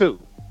gave us 2.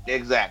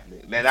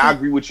 Exactly. And I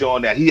agree with you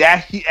on that. He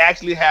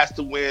actually has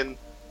to win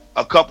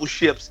a couple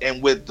ships,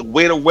 and with the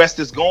way the West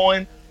is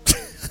going,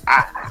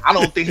 I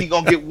don't think he's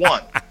gonna get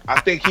one.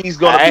 I think he's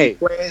gonna be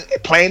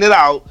playing it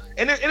out.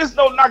 And it's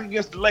no knock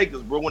against the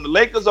Lakers, bro. When the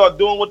Lakers are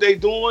doing what they're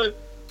doing,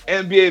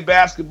 NBA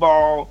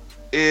basketball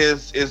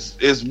is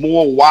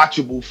more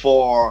watchable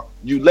for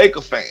you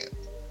Laker fans,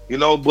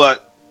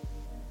 but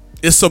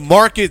it's a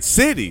market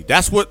city.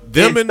 That's what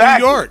them in New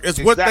York.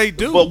 It's what they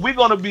do. But we're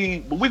gonna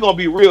be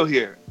real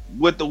here.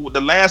 With the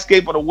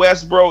landscape of the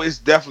West, bro, it's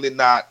definitely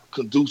not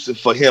conducive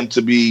for him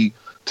to be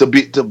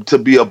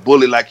a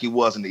bully like he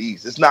was in the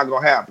East. It's not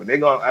gonna happen. They're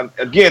gonna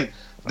finish.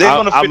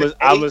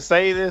 I'm gonna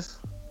say this.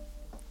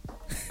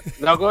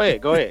 No, go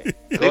ahead.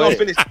 They're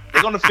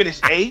gonna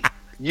finish 8.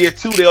 Year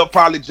 2, they'll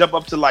probably jump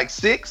up to like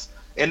 6,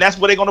 and that's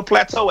where they're going to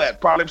plateau at.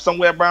 Probably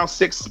somewhere around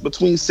 6,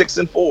 between 6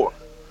 and 4.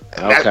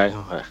 Okay.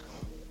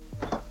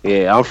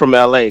 Yeah, I'm from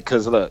LA.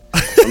 Cause look,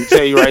 let me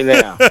tell you right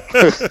now.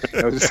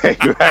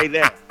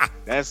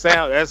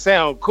 That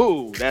sound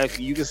cool. That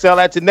you can sell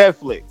that to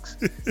Netflix.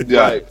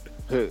 Right.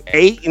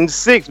 8 and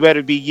 6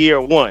 better be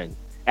year 1.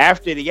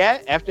 After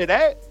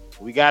that,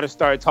 we got to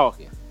start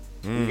talking.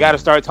 We got to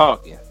start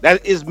talking.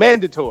 That is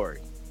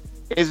mandatory.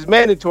 It's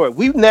mandatory.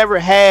 We've never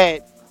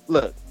had.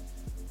 Look,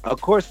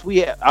 of course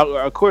we got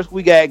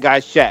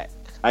guys Shaq.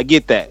 I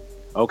get that.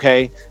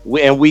 Okay,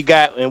 we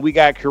got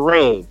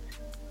Kareem,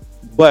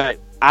 but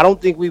I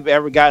don't think we've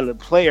ever gotten a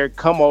player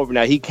come over.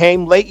 Now he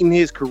came late in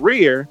his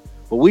career,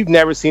 but we've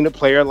never seen a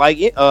player like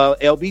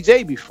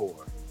LBJ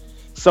before.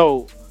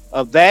 So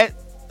of that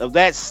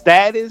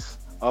status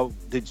of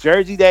the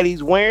jersey that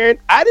he's wearing,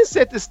 I didn't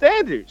set the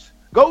standards.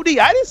 Go D,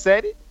 I didn't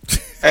set it.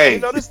 Hey,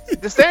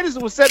 the standards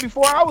was set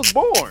before I was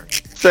born.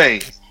 Say.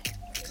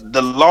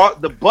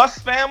 The Bus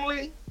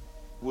family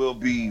will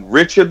be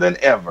richer than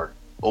ever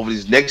over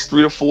these next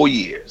 3 to 4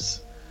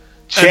 years.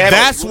 And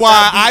that's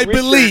why I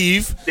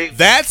believe. They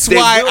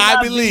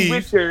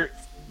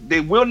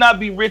will not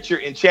be richer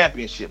in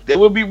championship. They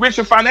will be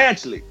richer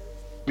financially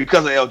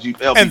because of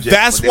LBJ. And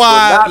that's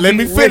why. Let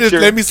me finish.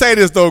 Let me say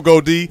this though,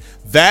 Go D.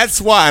 That's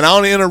why, and I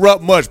don't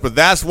interrupt much, but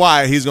that's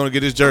why he's going to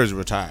get his jersey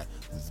retired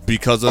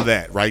because of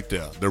that right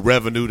there. The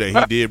revenue that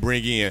he did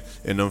bring in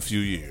them few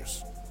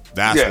years.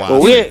 That's why.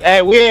 Well,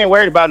 we ain't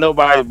worried about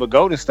nobody but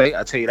Golden State.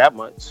 I tell you that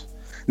much.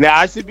 Now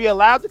I should be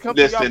allowed to come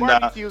to your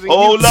barbecues.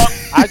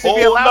 I should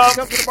be allowed to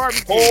come to the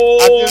barbecue.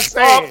 I'm just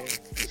saying.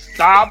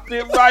 Stop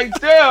it right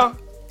there.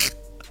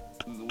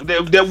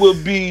 There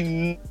will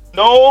be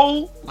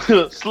no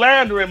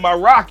slander in my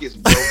Rockets,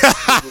 bro.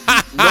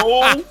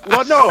 No.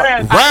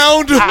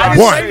 Round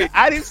 1.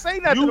 I didn't say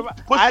nothing about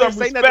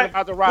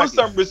the Rockets.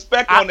 Put some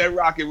respect on that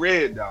Rocket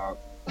Red, dog.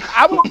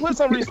 I will put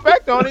some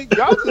respect on it.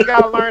 Y'all just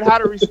gotta learn how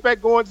to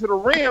respect going to the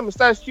rim and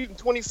start shooting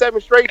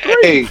 27 straight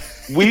threes.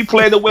 Hey, we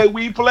play the way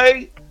we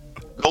play.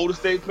 Golden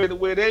State play the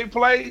way they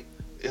play.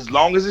 As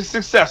long as it's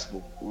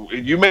successful,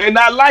 you may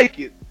not like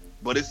it,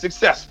 but it's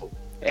successful.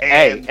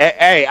 And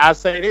hey, I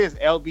say this: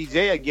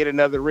 LBJ will get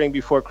another ring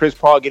before Chris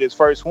Paul get his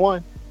first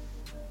one.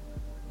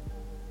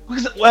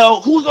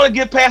 Well, who's gonna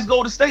get past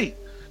Golden State?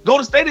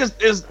 Golden State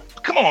is.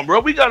 Come on, bro.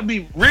 We gotta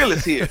be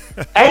realists here.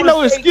 Ain't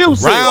no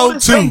excuse.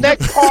 Round 2.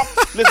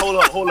 Listen,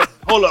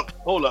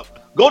 hold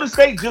up. Golden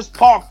State just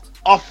parked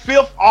a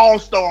 5th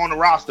All-Star on the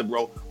roster,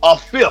 bro. A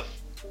 5th.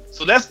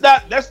 So let's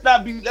not let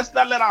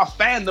our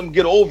fandom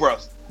get over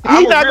us.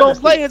 He's not gonna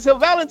play until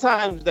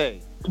Valentine's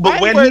Day.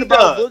 But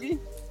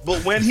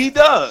when he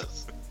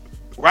does,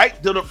 right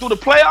through the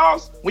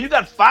playoffs, when you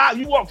got 5,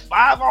 you want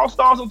 5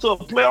 All-Stars onto a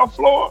playoff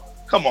floor.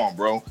 Come on,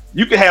 bro.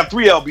 You can have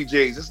 3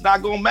 LBJs. It's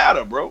not gonna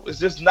matter, bro. It's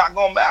just not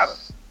gonna matter.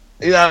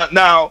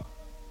 Now,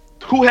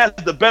 who has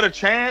the better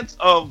chance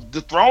of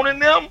dethroning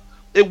them?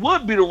 It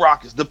would be the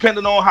Rockets,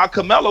 depending on how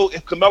Carmelo.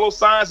 If Carmelo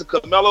signs, if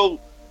Carmelo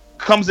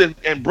comes in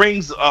and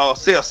brings,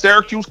 say, a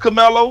Syracuse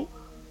Carmelo,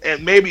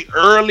 and maybe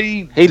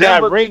early. He's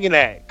not bringing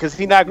that because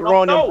he's not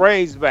growing them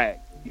braids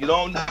back. You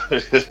don't.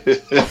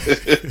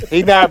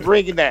 He not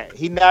bringing that.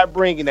 He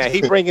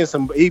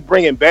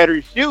bringing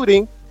better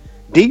shooting.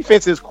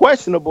 Defense is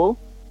questionable.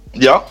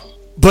 Yeah.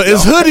 But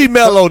it's hoodie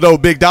mellow though,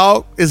 big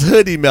dog. It's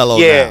hoodie mellow.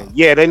 Yeah, now.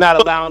 yeah. They're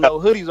not allowing no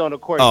hoodies on the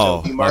court.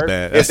 Oh, Joe my Murph.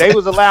 bad. If they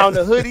was allowing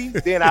the hoodie,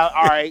 then all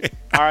right.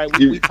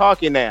 We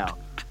talking now.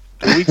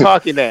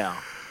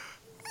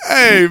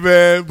 Hey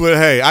man, but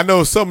hey, I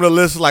know some of the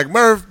listeners like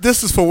Murph.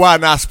 This is for Why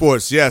Not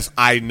Sports. Yes,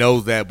 I know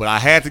that, but I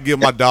had to give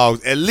my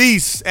dogs at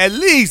least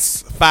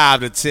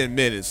 5 to 10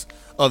 minutes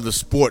of the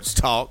sports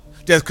talk,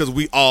 just because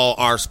we all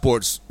are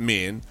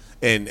sportsmen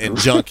and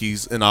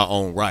junkies in our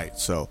own right.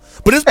 So,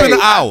 but it's been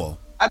an hour.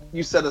 I think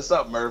you set us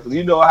up, Murph.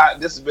 You know how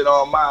this has been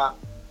on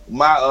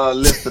my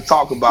list to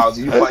talk about.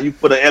 So you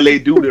put an LA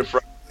dude in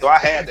front, so I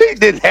had to. He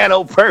did that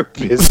on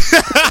purpose.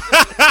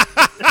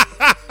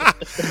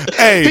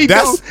 Hey,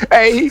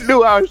 he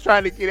knew I was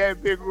trying to get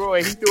at Big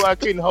Roy. He knew I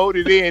couldn't hold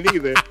it in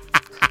either.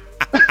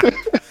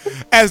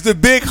 As the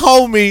big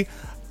homie,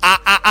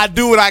 I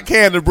do what I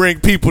can to bring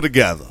people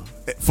together.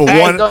 For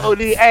one,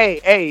 Goldie,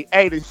 hey,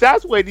 the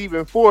shots weren't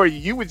even for you.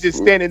 You were just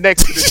standing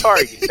next to the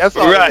target. That's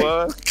all Right. it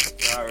was.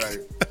 All right.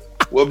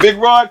 Well, Big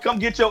Ron, come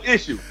get your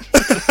issue.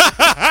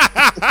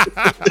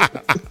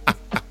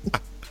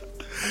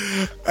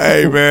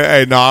 Hey man,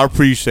 hey, no, I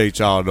appreciate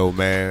y'all though,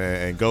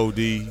 man, and Go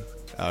D.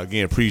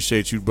 Again,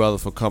 appreciate you, brother,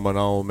 for coming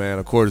on, man.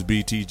 Of course,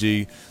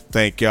 BTG,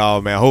 thank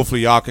y'all, man.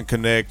 Hopefully, y'all can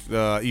connect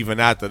even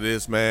after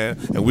this, man,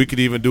 and we could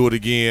even do it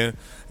again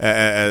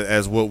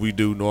as what we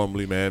do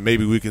normally, man.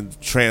 Maybe we can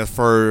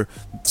transfer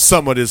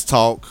some of this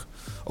talk,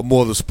 or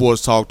more of the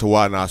sports talk, to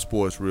Why Not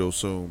Sports real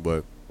soon.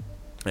 But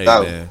hey,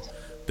 man,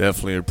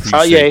 definitely appreciate.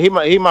 Oh yeah,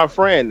 he my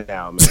friend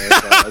now, man. So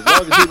as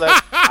long as he when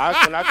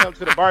I come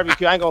to the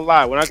barbecue, I ain't gonna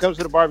lie. When I come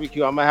to the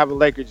barbecue, I'm gonna have a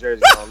Lakers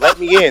jersey on. Let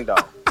me in though.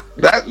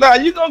 You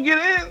gonna get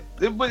in.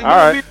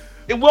 Right.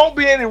 It won't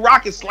be any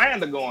rocket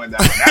slander going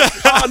down.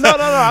 No.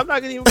 I'm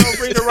not even gonna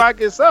bring the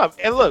Rockets up.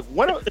 And look,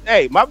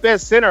 my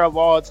best center of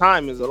all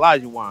time is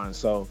Elijah Wan.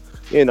 So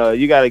you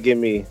gotta give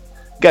me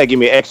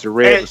extra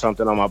red or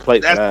something on my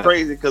plate. That's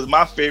crazy because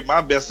my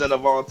best center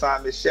of all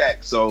time is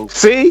Shaq. So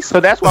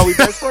that's why we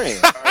best friends.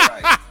 All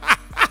right.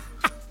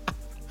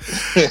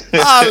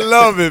 I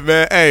love it,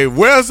 man. Hey,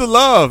 where's the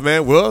love,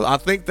 man? Well, I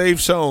think they've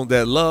shown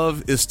that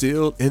love is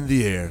still in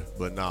the air.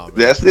 But nah, man.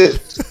 That's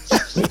it.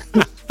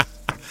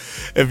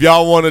 If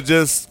y'all want to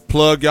just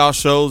plug y'all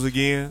shows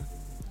again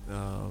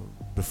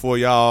before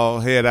y'all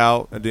head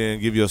out, and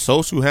then give your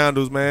social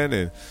handles, man,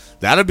 and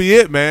that'll be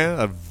it, man.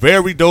 A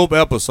very dope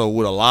episode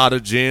with a lot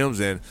of gems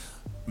and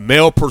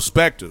male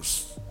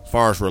perspectives as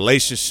far as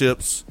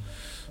relationships,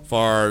 as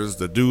far as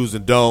the do's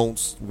and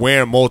don'ts,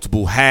 wearing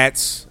multiple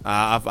hats.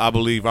 I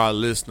believe our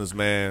listeners,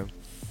 man,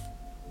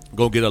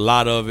 gonna get a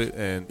lot of it.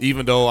 And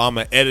even though I'm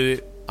gonna edit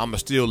it, I'm gonna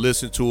still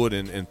listen to it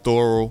in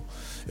thorough,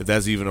 if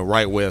that's even the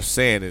right way of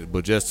saying it,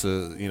 but just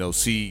to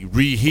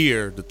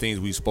rehear the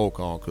things we spoke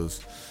on, because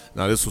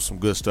now this was some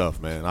good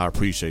stuff, man. I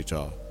appreciate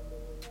y'all.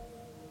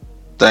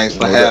 Thanks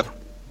for having.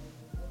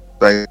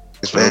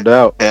 Thanks, man.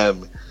 No doubt.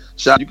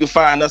 You can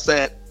find us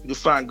you can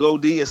find Go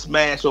D and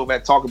Smash over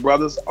at Talker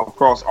Brothers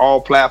across all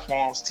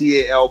platforms.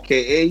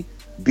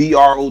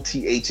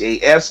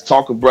 TalkaBrothas,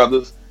 Talker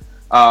Brothers.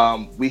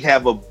 We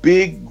have a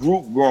big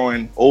group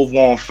growing over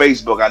on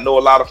Facebook. I know a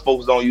lot of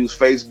folks don't use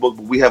Facebook,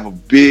 but we have a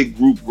big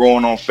group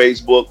growing on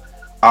Facebook.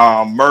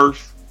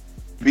 Murph,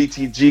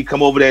 BTG,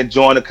 come over there and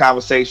join the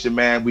conversation,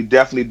 man. We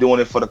definitely doing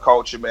it for the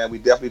culture, man. We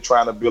definitely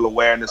trying to build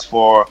awareness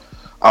for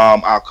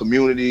our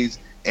communities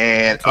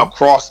and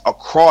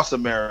across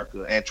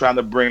America, and trying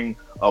to bring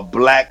a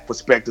black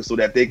perspective so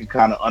that they can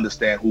kind of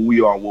understand who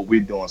we are and what we're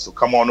doing. So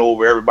come on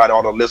over, everybody,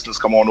 all the listeners,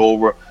 come on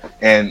over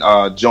and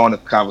join the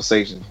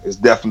conversation. It's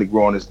definitely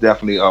growing. It's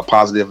definitely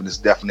positive, and it's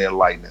definitely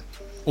enlightening.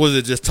 Was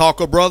it just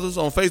Talker Brothers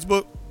on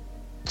Facebook?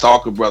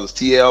 Talker Brothers,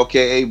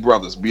 TLKA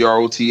Brothers,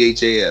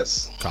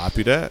 BROTHAS.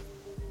 Copy that.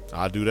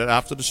 I'll do that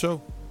after the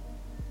show.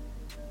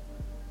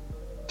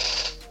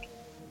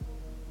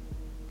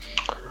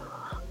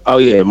 Oh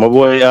yeah, my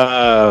boy.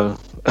 I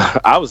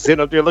was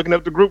sitting up there looking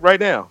up the group right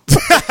now.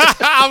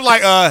 I'm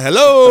like,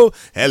 hello.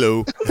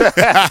 No,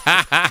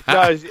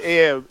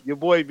 yeah, your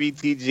boy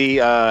BTG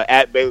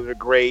at Baylor the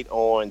Great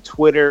on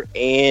Twitter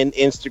and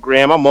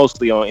Instagram. I'm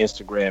mostly on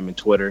Instagram and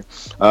Twitter.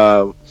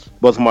 Both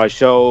of my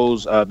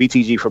shows,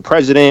 BTG for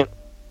President,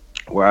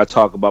 where I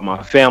talk about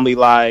my family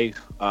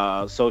life,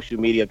 social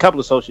media, a couple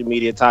of social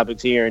media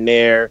topics here and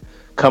there.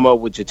 Come up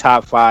with your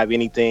top 5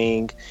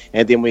 anything,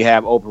 and then we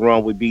have Open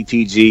Run with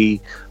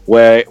BTG,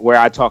 where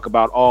I talk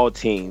about all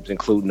teams,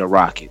 including the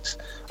Rockets.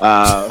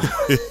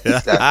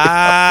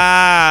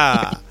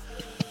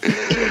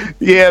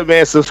 Yeah,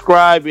 man,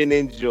 subscribe and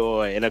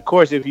enjoy. And of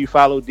course, if you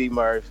follow D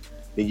Murph,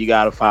 then you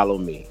gotta follow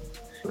me.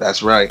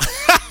 That's right.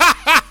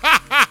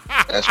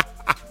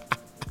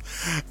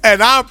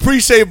 And I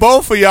appreciate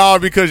both of y'all,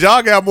 because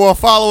y'all got more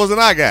followers than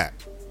I got.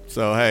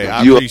 So hey,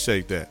 I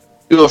appreciate that.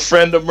 You're a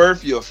friend of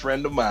Murph. You're a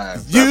friend of mine.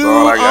 That's you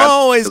all I got.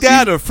 always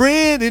got a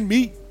friend in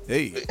me.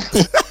 Hey.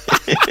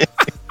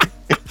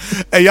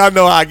 Hey, y'all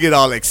know I get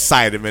all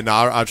excited, man.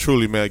 I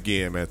truly, man,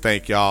 again, man,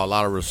 thank y'all. A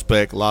lot of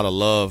respect, a lot of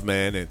love,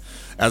 man. And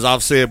as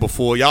I've said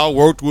before, y'all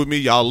worked with me.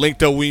 Y'all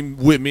linked up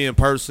with me in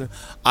person.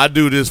 I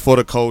do this for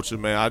the culture,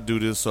 man. I do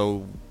this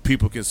so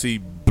people can see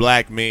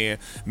black men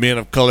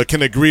of color,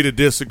 can agree to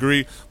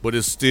disagree, but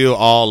it's still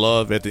all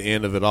love at the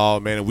end of it all,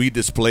 man. And we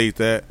displayed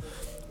that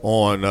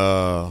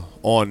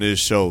on this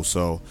show.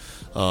 So,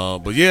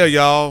 but yeah,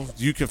 y'all,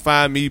 you can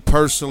find me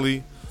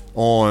personally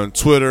on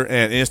Twitter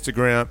and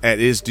Instagram at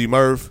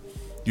ItsDMurph.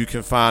 You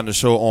can find the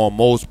show on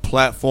most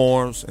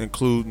platforms,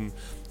 including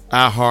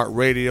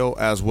iHeartRadio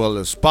as well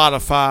as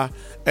Spotify.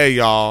 Hey,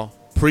 y'all,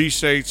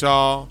 appreciate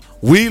y'all.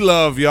 We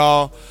love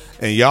y'all.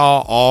 And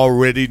y'all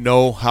already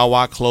know how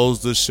I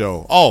close the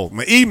show. Oh,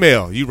 my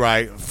email, you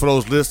right. For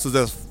those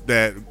listeners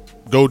that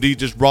GoD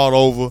just brought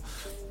over,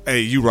 hey,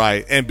 you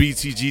right, and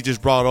BTG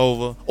just brought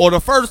over, or the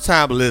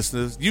first-time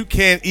listeners, you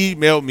can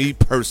email me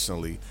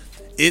personally.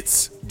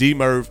 It's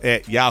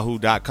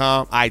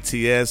dmurph@yahoo.com,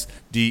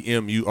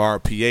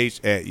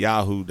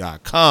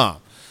 ITSDMURPH@yahoo.com.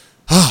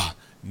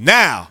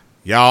 Now,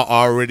 y'all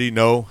already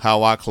know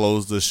how I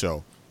close the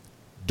show.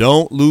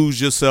 Don't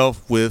lose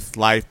yourself with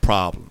life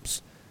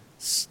problems.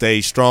 Stay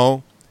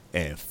strong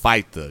and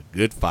fight the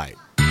good fight.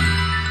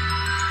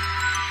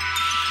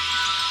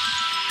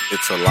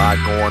 It's a lot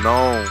going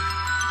on,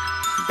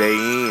 day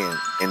in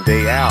and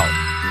day out.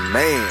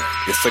 Man,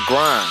 it's a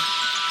grind.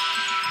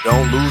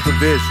 Don't lose the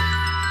vision.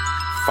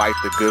 Fight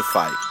the good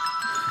fight.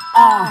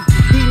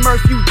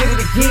 D-Murph, you did it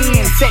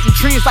again. Setting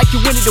trends like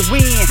you wanted to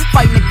win.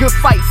 Fighting a good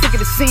fight, sick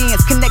of the sins.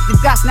 Connecting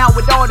dots now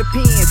with all the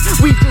pins.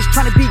 We just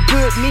trying to be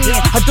good men.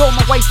 Adore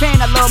my wife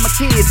and I love my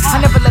kids.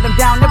 I never let them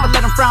down, never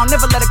let them frown.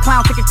 Never let a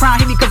clown take a crown.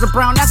 Hit me cause I'm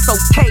brown, that's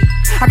okay.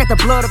 I got the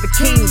blood of a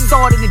king.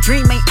 Saw it in the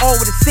dream, ain't all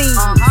what it seems.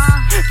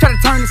 Try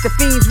to turn us to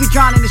fiends. We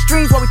drown in the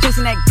streams while we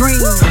chasing that green.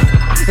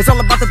 It's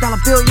all about the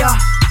dollar bill, y'all.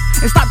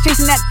 And stop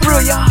chasing that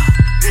thrill, y'all.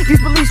 These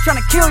police trying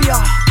to kill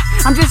y'all.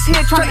 I'm just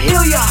here trying to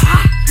heal y'all.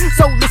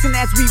 So listen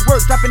as we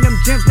work, dropping them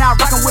gems now,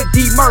 rocking with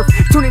D-Murph.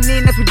 Tuning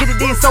in as we get it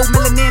in, so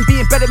melanin,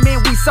 being better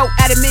men, we so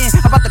adamant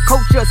about the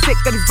culture, sick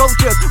of these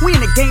vultures. We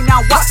in the game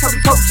now, watch how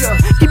we coach ya.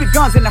 Keep your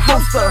guns in the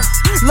holster.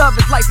 Love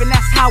is life and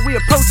that's how we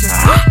approach ya.